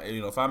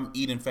I'm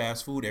eating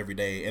fast food every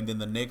day and then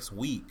the next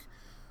week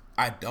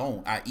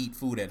I eat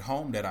food at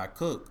home that I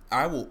cook,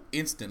 I will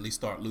instantly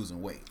start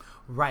losing weight.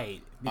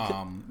 Right.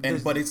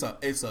 But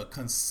it's a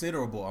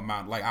considerable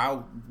amount. Like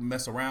I'll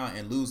mess around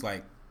and lose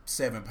like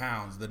 7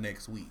 pounds the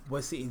next week.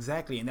 Well, see,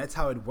 exactly, and that's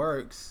how it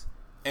works.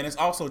 And it's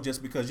also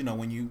just because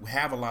when you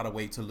have a lot of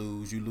weight to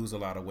lose, you lose a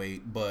lot of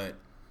weight. But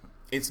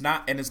it's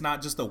not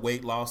just a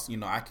weight loss.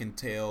 I can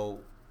tell.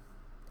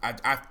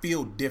 I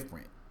feel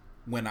different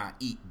when I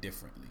eat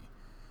differently,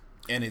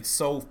 and it's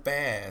so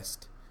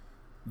fast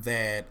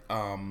that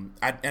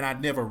I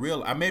never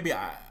realized.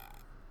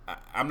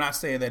 I'm not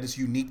saying that it's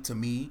unique to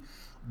me.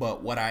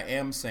 But what I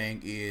am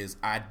saying is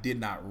I did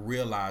not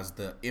realize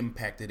the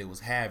impact that it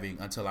was having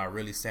until I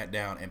really sat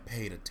down and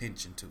paid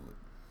attention to it.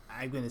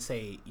 I'm going to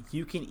say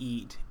you can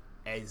eat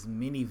as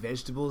many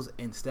vegetables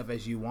and stuff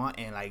as you want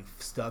and like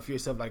stuff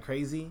yourself like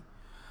crazy,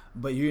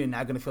 but you're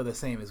not going to feel the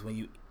same as when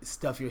you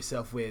stuff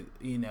yourself with,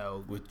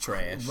 with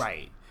trash.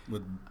 Right.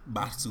 With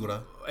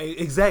basura.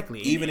 Exactly.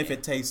 Even if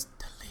it tastes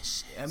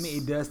delicious. I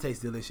mean, it does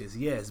taste delicious,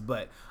 yes.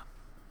 But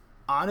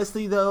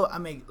honestly, though, I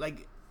mean,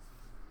 like,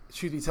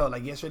 truth be told,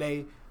 like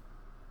yesterday,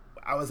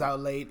 I was out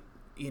late.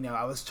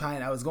 I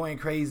was going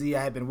crazy.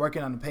 I had been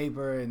working on the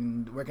paper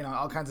and working on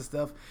all kinds of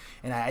stuff,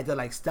 and I had to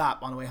like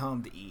stop on the way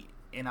home to eat.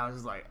 And I was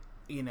just like,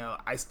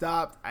 I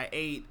stopped, I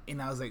ate,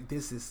 and I was like,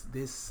 this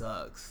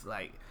sucks.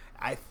 Like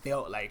I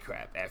felt like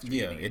crap after.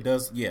 Yeah, it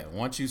does. Yeah,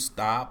 once you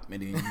stop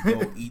and then you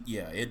go eat,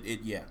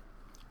 yeah.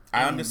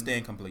 I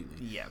understand completely.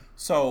 Yeah.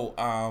 So,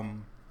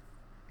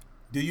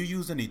 do you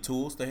use any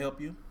tools to help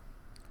you?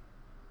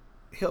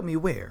 Help me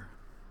where?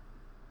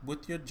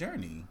 With your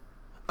journey.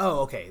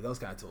 Oh, okay, those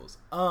kind of tools.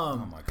 Oh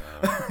my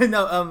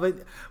God. but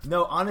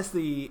no,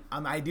 honestly,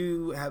 I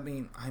do have.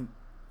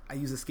 I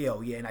use a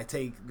scale, yeah, and I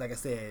take, like I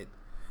said,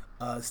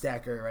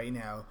 Stacker right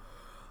now.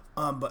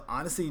 But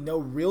honestly, no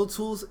real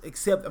tools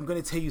except I'm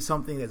going to tell you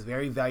something that's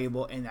very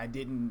valuable,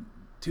 and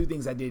two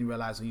things I didn't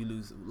realize when you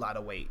lose a lot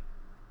of weight.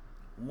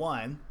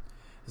 One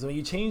is when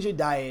you change your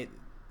diet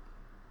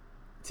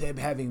to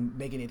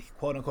making it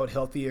quote unquote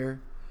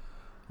healthier,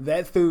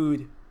 that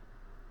food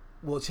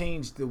will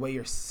change the way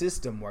your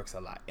system works a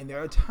lot. And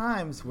there are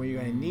times where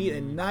you're going to need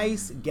a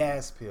nice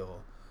gas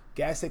pill.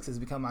 Gas 6 has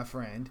become my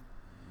friend.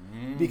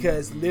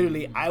 because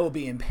literally I will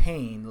be in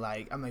pain.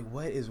 Like, I'm like,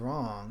 what is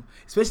wrong?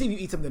 Especially if you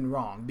eat something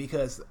wrong,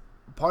 because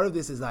part of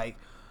this is like,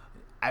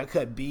 I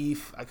cut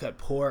beef, I cut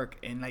pork,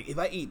 and like if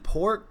I eat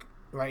pork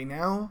right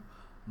now,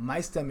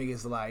 my stomach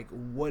is like,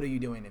 what are you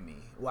doing to me?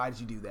 Why did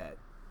you do that?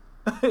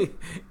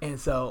 And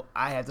so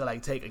I have to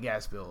like take a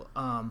gas pill.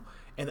 And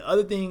the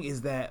other thing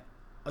is that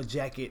a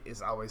jacket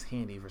is always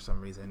handy for some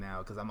reason now,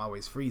 because I'm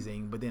always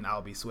freezing, but then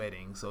I'll be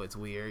sweating, so it's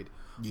weird.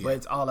 Yeah. But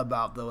it's all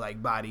about the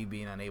like body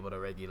being unable to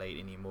regulate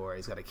anymore.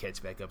 It's got to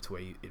catch back up to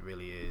where it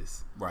really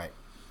is. Right.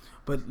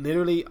 But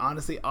literally,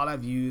 honestly, all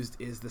I've used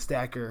is the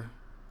stacker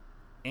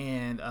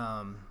and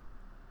the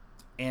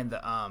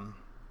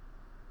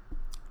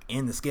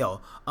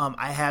scale.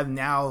 I have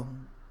now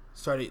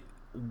started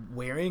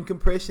wearing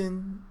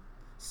compression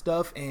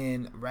stuff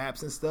and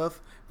wraps and stuff,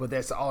 but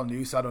that's all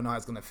new, so I don't know how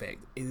it's gonna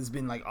affect. It has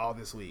been like all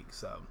this week,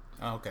 so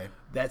okay,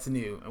 that's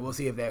new, and we'll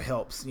see if that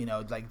helps.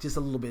 Like just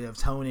a little bit of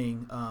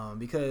toning,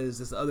 because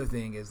this other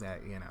thing is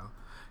that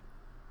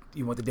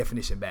you want the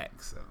definition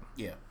back. So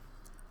yeah.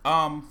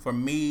 For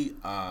me,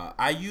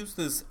 I use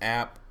this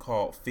app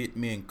called Fit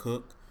Me and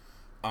Cook.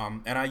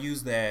 And I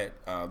use that.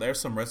 There's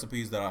some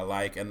recipes that I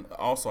like, and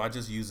also I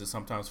just use it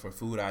sometimes for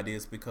food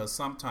ideas, because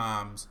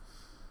sometimes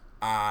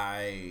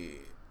I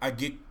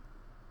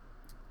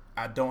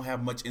don't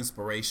have much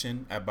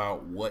inspiration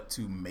about what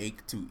to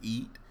make to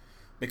eat,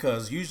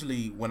 because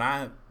usually when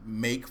I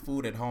make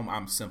food at home,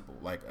 I'm simple.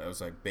 Like I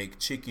was like baked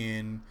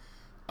chicken,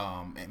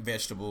 and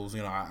vegetables.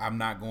 I'm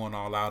not going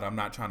all out. I'm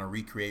not trying to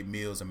recreate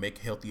meals and make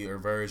healthier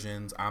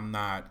versions. I'm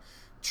not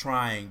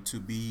trying to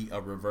be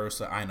a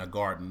reverser Ina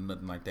Garten,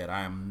 nothing like that.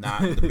 I am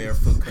not the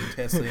barefoot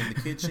Contessa in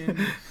the kitchen.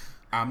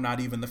 I'm not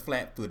even the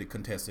flat-footed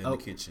Contessa in the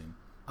kitchen.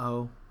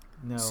 Oh,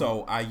 no.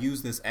 So I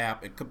use this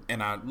app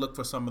and I look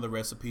for some of the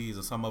recipes,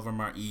 and some of them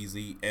are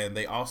easy. And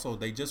they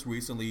just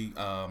recently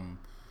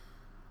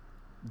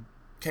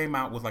came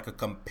out with like a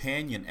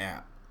companion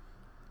app.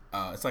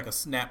 It's like a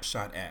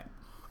snapshot app.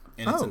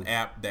 And it's an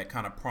app that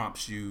kind of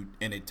prompts you,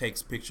 and it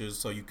takes pictures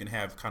so you can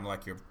have kind of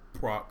like your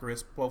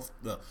progress photos.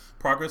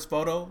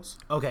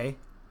 Okay.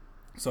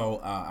 So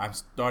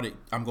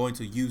I'm going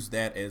to use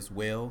that as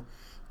well.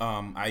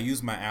 I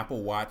use my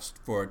Apple Watch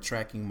for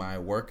tracking my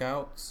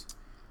workouts,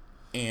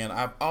 and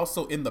I've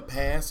also in the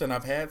past, and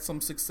I've had some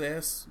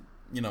success,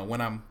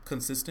 when I'm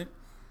consistent,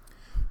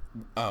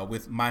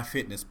 with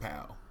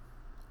MyFitnessPal,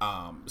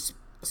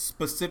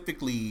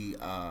 specifically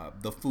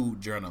the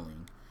food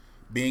journaling.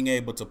 Being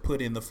able to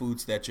put in the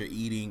foods that you're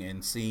eating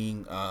and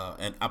seeing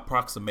an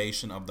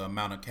approximation of the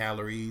amount of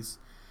calories,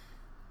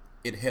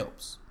 it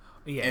helps.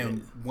 Yeah.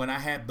 And when I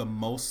had the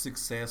most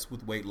success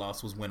with weight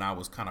loss was when I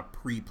was kind of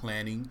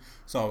pre-planning.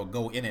 So I would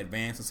go in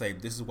advance and say,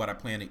 this is what I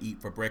plan to eat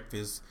for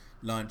breakfast,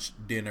 lunch,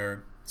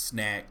 dinner,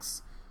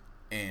 snacks,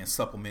 and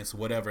supplements,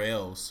 whatever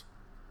else.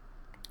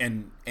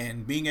 And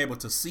being able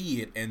to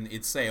see it, and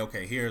it say,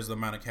 okay, here's the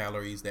amount of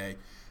calories that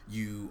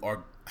you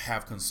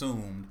have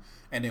consumed.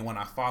 And then when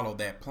I follow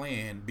that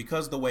plan,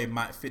 because the way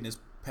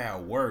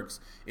MyFitnessPal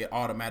works, it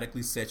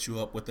automatically sets you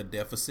up with a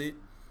deficit.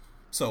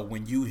 So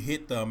when you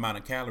hit the amount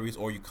of calories,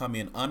 or you come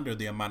in under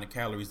the amount of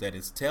calories that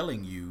it's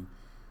telling you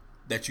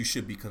that you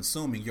should be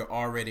consuming, you're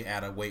already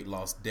at a weight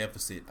loss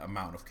deficit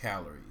amount of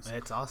calories.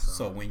 That's awesome.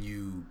 So when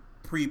you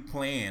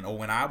pre-plan, or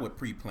when I would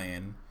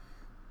pre-plan,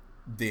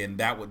 then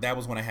that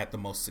was when I had the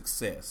most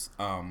success.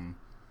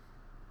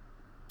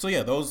 So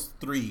yeah, those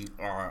three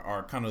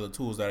are kind of the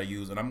tools that I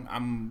use, and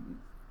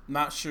I'm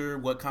not sure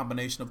what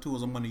combination of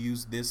tools I'm going to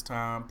use this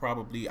time.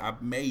 Probably I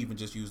may even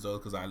just use those,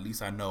 because at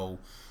least I know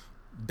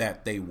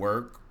that they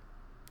work,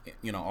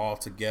 all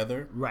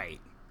together. Right.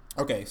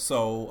 Okay,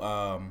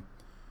 so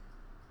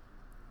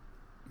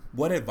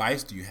what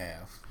advice do you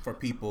have for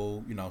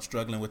people,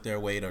 struggling with their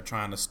weight, or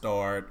trying to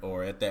start,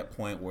 or at that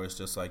point where it's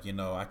just like,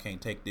 I can't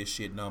take this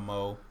shit no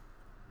more?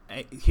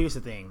 Here's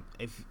the thing: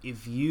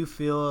 if you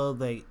feel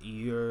like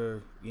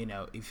you're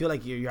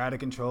out of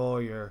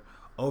control, you're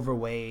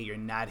overweight, you're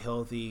not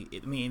healthy.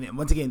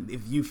 Once again,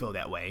 if you feel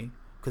that way,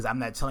 because I'm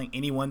not telling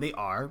anyone they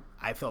are.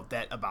 I felt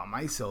that about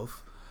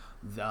myself.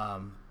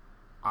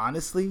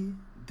 Honestly,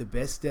 the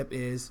best step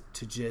is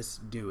to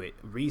just do it.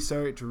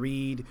 Research,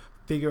 read,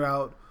 figure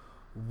out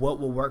what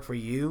will work for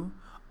you.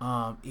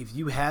 If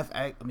you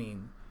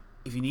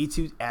need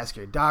to, ask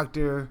your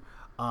doctor.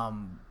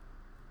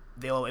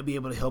 They'll be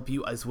able to help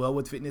you as well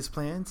with fitness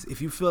plans.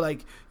 If you feel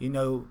like,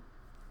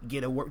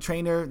 get a work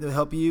trainer to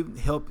help you,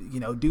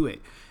 do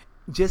it.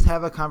 Just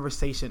have a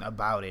conversation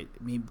about it.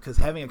 Because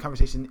having a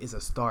conversation is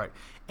a start.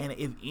 And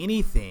if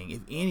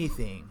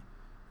anything,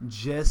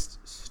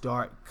 just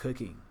start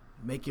cooking.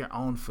 Make your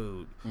own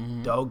food.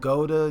 Mm-hmm. Don't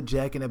go to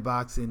Jack in the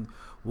Box and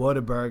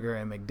Whataburger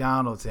and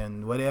McDonald's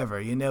and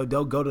whatever.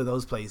 Don't go to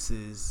those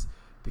places,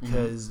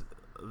 because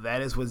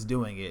that is what's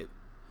doing it.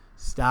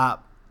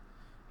 Stop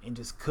and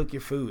just cook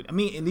your food. At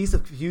least a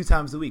few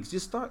times a week.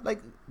 Just start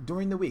like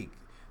during the week.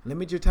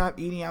 Limit your time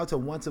eating out to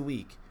once a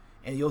week,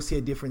 and you'll see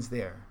a difference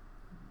there.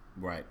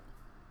 Right.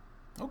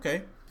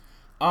 Okay.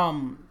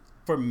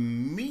 For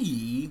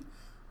me,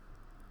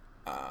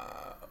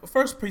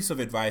 first piece of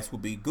advice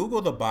would be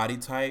Google the body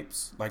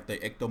types, like the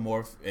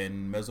ectomorph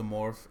and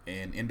mesomorph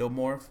and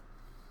endomorph,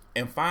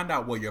 and find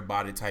out what your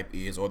body type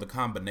is or the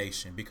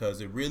combination,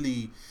 because it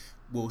really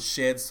will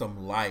shed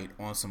some light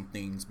on some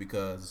things.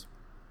 Because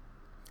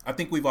I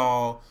think we've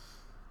all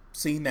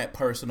seen that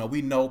person, or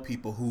we know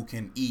people who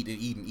can eat and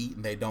eat and eat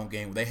and they don't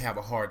gain. They have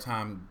a hard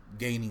time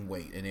gaining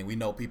weight, and then we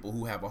know people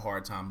who have a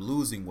hard time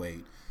losing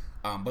weight.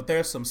 But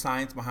there's some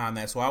science behind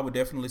that, so I would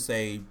definitely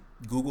say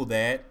Google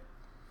that.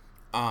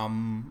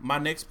 My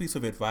next piece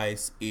of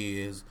advice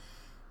is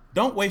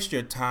don't waste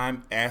your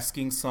time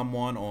asking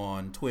someone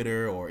on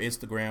Twitter or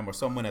Instagram or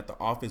someone at the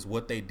office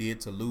what they did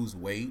to lose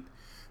weight,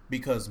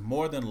 because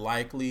more than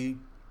likely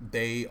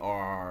they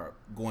are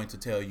going to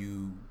tell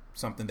you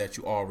something that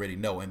you already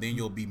know, and then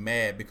you'll be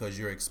mad because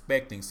you're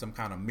expecting some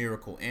kind of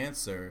miracle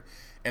answer,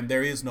 and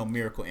there is no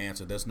miracle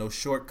answer. There's no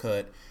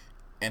shortcut,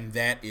 and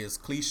that is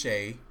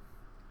cliche.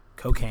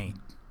 Cocaine.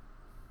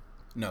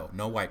 No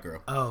white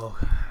girl. Oh,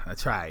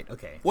 that's right.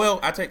 Okay. Well,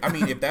 I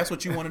mean, if that's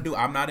what you want to do,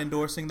 I'm not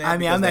endorsing that. I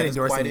mean, I'm not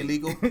endorsing quite it.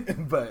 illegal.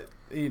 But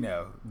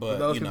But for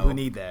those people who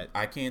need that,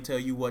 I can't tell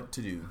you what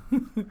to do.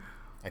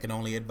 I can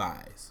only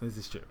advise. this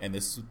is true. And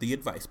this is the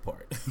advice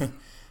part.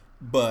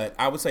 But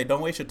I would say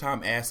don't waste your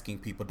time asking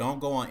people. Don't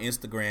go on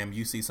Instagram.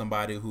 You see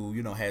somebody who,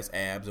 has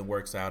abs and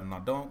works out,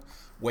 and don't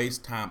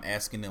waste time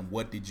asking them,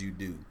 what did you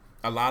do?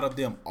 A lot of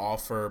them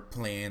offer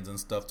plans and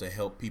stuff to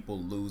help people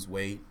lose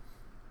weight.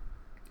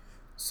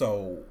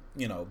 So,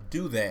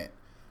 do that.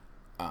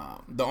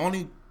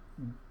 The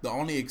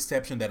only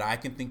exception that I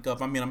can think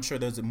of, I mean, I'm sure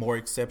there's more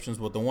exceptions,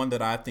 but the one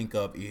that I think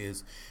of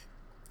is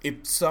if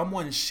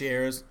someone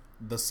shares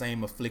the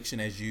same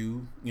affliction as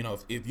you,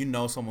 if you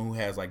know someone who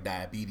has like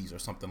diabetes or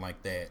something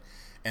like that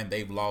and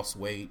they've lost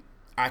weight,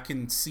 I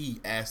can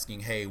see asking,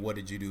 hey, what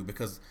did you do?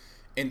 Because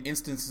in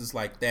instances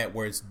like that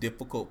where it's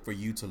difficult for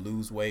you to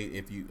lose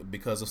weight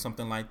because of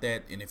something like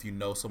that, and if you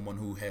know someone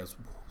who has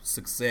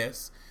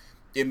success,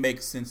 it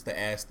makes sense to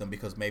ask them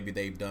because maybe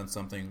they've done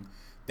something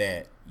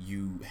that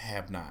you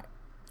have not.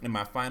 And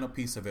my final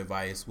piece of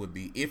advice would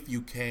be, if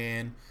you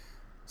can,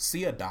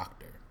 see a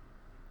doctor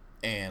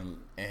and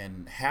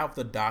have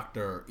the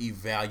doctor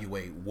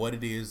evaluate what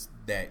it is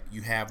that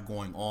you have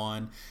going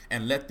on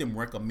and let them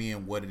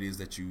recommend what it is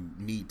that you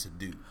need to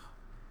do.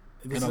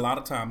 And a lot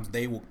of times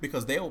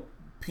they'll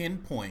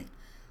pinpoint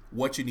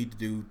what you need to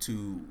do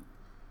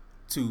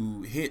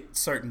to hit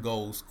certain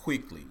goals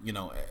quickly,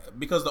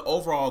 because the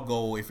overall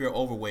goal, if you're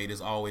overweight,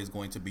 is always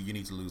going to be you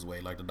need to lose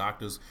weight. Like, the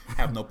doctors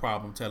have no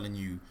problem telling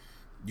you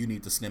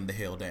need to slim the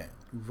hell down.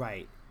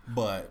 Right.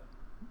 But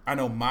I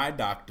know my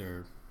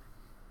doctor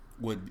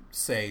would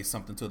say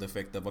something to the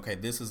effect of, okay,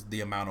 this is the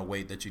amount of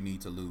weight that you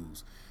need to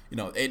lose.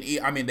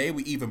 And they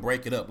would even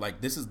break it up. Like,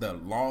 this is the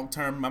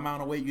long-term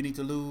amount of weight you need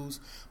to lose,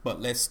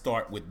 but let's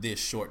start with this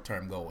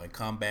short-term goal and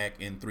come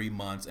back in 3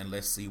 months and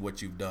let's see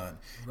what you've done.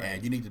 Right.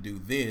 And you need to do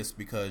this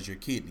because your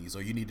kidneys,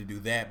 or you need to do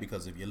that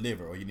because of your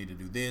liver, or you need to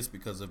do this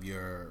because of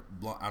your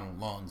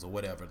lungs, or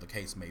whatever the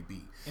case may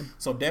be.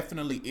 So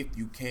definitely, if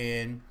you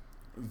can,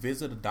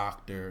 visit a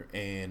doctor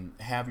and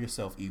have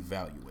yourself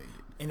evaluated.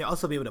 And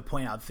also be able to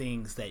point out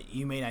things that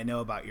you may not know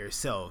about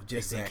yourself,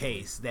 just in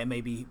case. That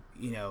may be,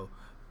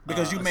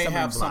 because you may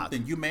have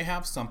something. You may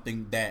have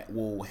something that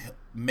will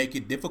make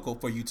it difficult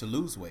for you to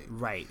lose weight.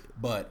 Right.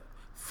 But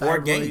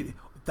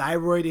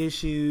thyroid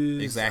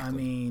issues. Exactly. I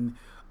mean,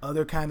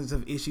 other kinds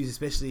of issues,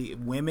 especially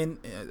women.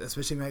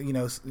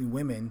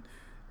 Women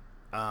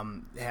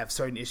have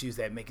certain issues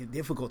that make it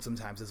difficult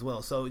sometimes as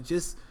well. So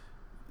just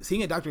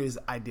seeing a doctor is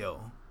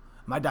ideal.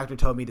 My doctor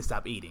told me to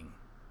stop eating.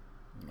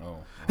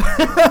 Oh.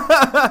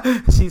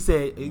 She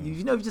said, if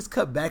you just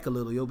cut back a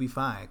little, you'll be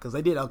fine. Because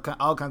I did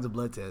all kinds of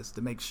blood tests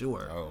to make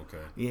sure. Oh, okay.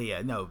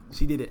 Yeah. No,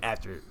 she did it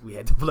after we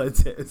had the blood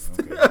test.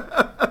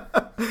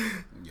 Okay.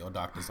 Your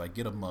doctor's like,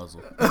 get a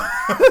muzzle.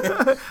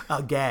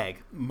 A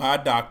gag. My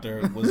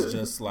doctor was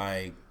just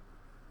like,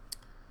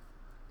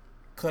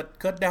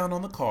 cut down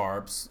on the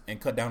carbs and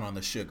cut down on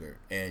the sugar,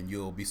 and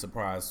you'll be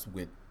surprised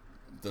with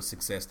the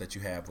success that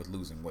you have with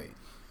losing weight.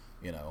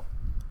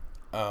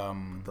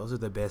 Those are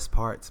the best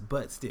parts,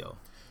 but still.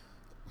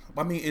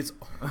 I mean, it's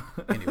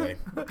anyway.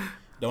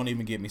 Don't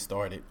even get me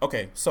started.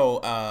 Okay,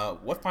 so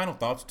what final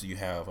thoughts do you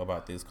have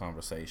about this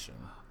conversation?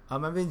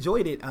 I've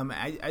enjoyed it.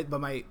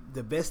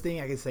 The best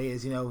thing I can say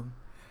is,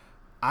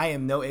 I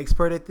am no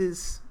expert at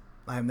this.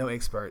 I am no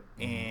expert,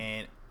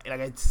 and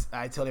like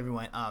I tell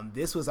everyone,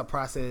 this was a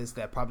process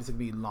that probably took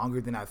me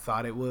longer than I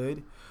thought it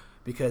would,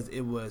 because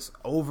it was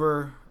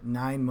over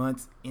 9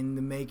 months in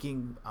the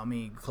making. I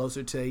mean,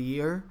 closer to a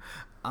year.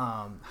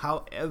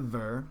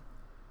 However,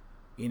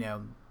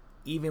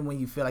 even when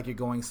you feel like you're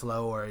going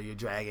slow or you're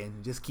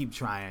dragging, just keep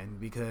trying,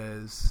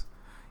 because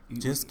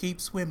just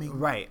keep swimming.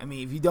 Right. I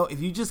mean,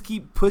 if you just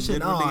keep pushing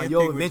literally on,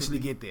 you'll eventually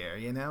get there,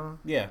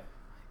 Yeah.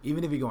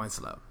 Even if you're going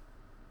slow.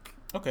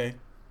 Okay.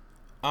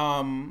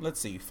 Let's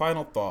see.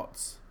 Final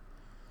thoughts.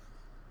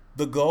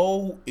 The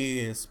goal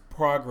is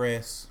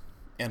progress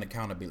and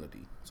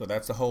accountability. So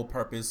that's the whole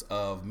purpose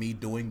of me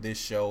doing this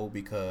show,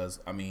 because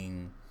I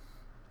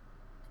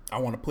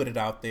want to put it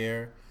out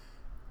there.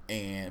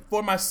 and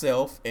for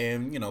myself,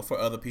 and for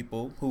other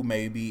people who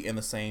may be in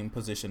the same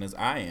position as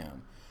I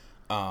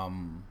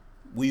am.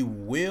 We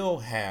will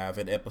have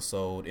an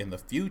episode in the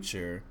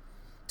future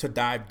to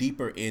dive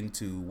deeper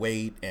into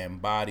weight and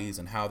bodies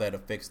and how that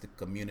affects the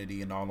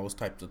community and all those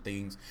types of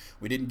things.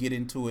 We didn't get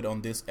into it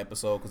on this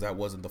episode because that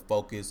wasn't the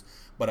focus,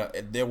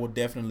 but there will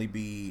definitely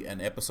be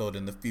an episode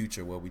in the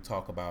future where we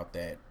talk about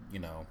that,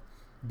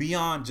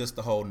 beyond just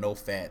the whole no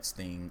fats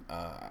thing.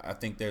 I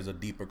think there's a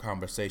deeper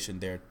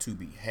conversation there to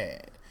be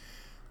had.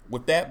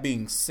 With that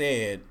being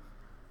said,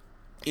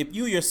 if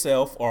you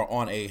yourself are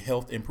on a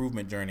health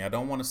improvement journey, I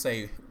don't want to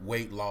say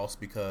weight loss,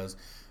 because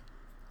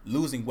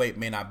losing weight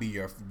may not be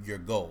your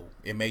goal.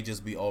 It may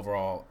just be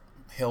overall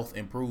health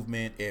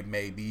improvement. It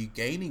may be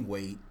gaining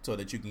weight so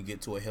that you can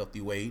get to a healthy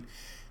weight.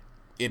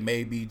 It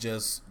may be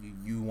just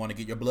you want to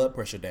get your blood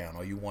pressure down,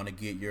 or you want to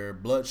get your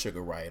blood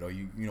sugar right, or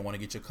you want to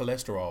get your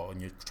cholesterol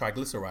and your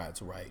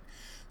triglycerides right.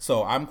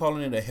 So I'm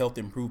calling it a health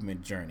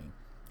improvement journey.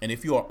 And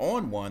if you are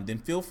on one, then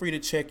feel free to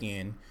check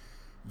in.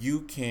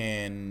 You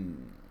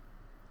can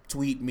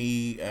tweet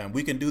me, and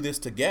we can do this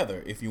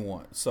together if you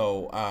want.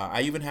 So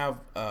I even have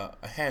a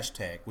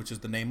hashtag, which is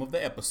the name of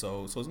the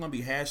episode. So it's going to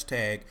be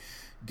hashtag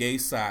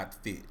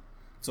GaySideFit.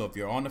 So if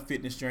you're on a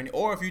fitness journey,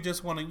 or if you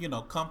just want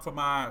to, come for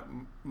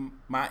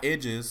my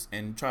edges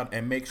and try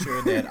and make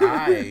sure that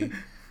I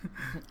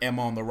am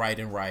on the right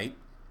and right,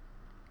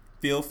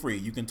 feel free.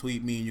 You can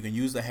tweet me. You can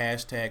use the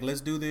hashtag.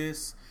 Let's do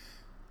this.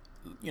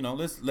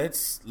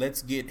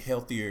 Let's get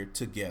healthier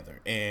together.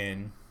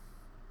 And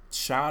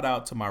shout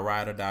out to my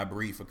Ride or Die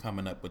Bree for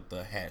coming up with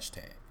the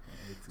hashtag.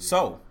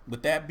 So,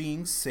 with that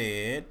being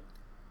said,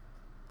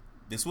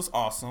 this was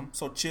awesome.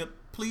 So, Chip,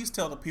 please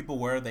tell the people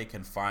where they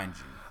can find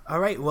you. All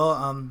right. Well,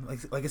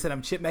 like I said,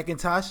 I'm Chip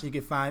McIntosh.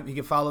 You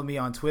can follow me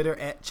on Twitter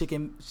at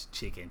chicken.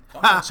 Chicken.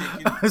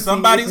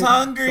 Somebody's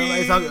hungry.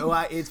 Somebody's hungry.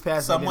 Well, it's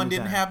past. Someone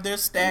didn't have their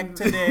stack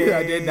today.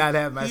 I did not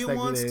have my stack today. He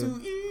wants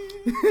to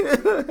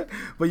eat.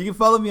 But you can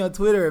follow me on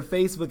Twitter and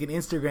Facebook and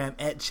Instagram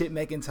at Chip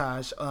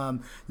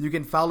McIntosh. You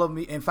can follow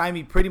me and find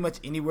me pretty much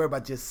anywhere by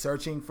just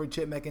searching for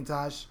Chip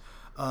McIntosh.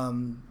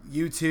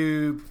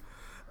 YouTube,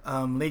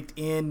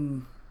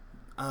 LinkedIn,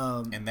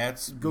 and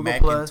that's Google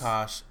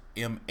Macintosh,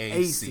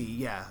 MAC.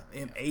 Yeah,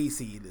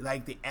 MAC,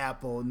 like the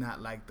Apple,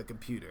 not like the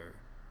computer.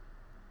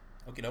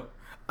 Okay, dope.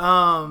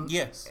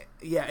 Yes.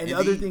 Yeah, and Indeed. the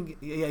other thing,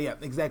 yeah,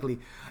 exactly.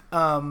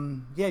 Yeah,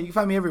 you can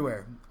find me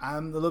everywhere.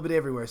 I'm a little bit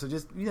everywhere. So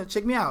just,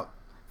 check me out.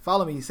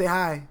 Follow me. Say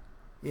hi,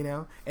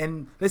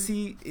 and let's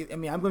see.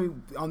 I'm going to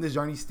be on this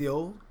journey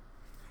still.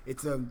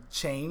 It's a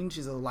change.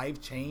 It's a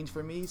life change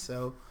for me.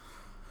 So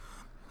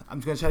I'm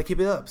just going to try to keep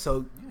it up.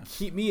 So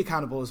keep me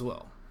accountable as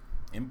well.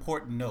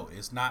 Important note,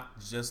 it's not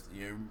just,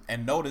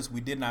 and notice we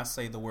did not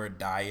say the word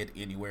diet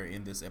anywhere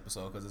in this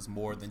episode, because it's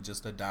more than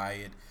just a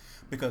diet,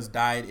 because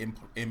diet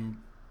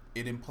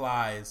it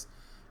implies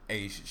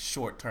a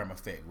short-term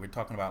effect. We're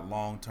talking about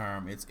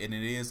long-term. It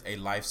is a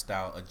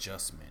lifestyle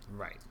adjustment.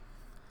 Right.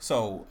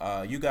 So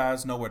you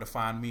guys know where to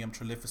find me. I'm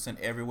Trilificent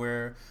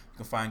everywhere. You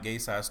can find Gay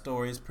Side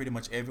Stories pretty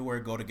much everywhere.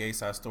 Go to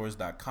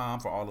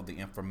GaySideStories.com for all of the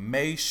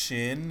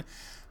information.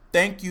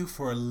 Thank you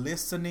for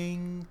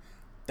listening.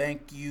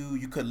 Thank you.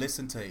 You could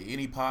listen to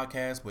any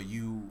podcast, but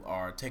you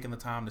are taking the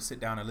time to sit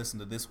down and listen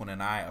to this one,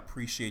 and I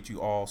appreciate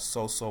you all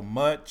so, so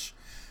much.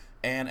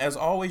 And as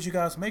always, you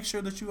guys, make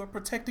sure that you are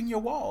protecting your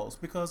walls,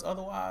 because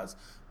otherwise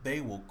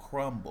they will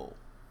crumble.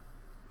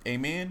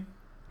 Amen?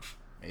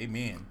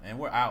 Amen. And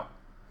we're out.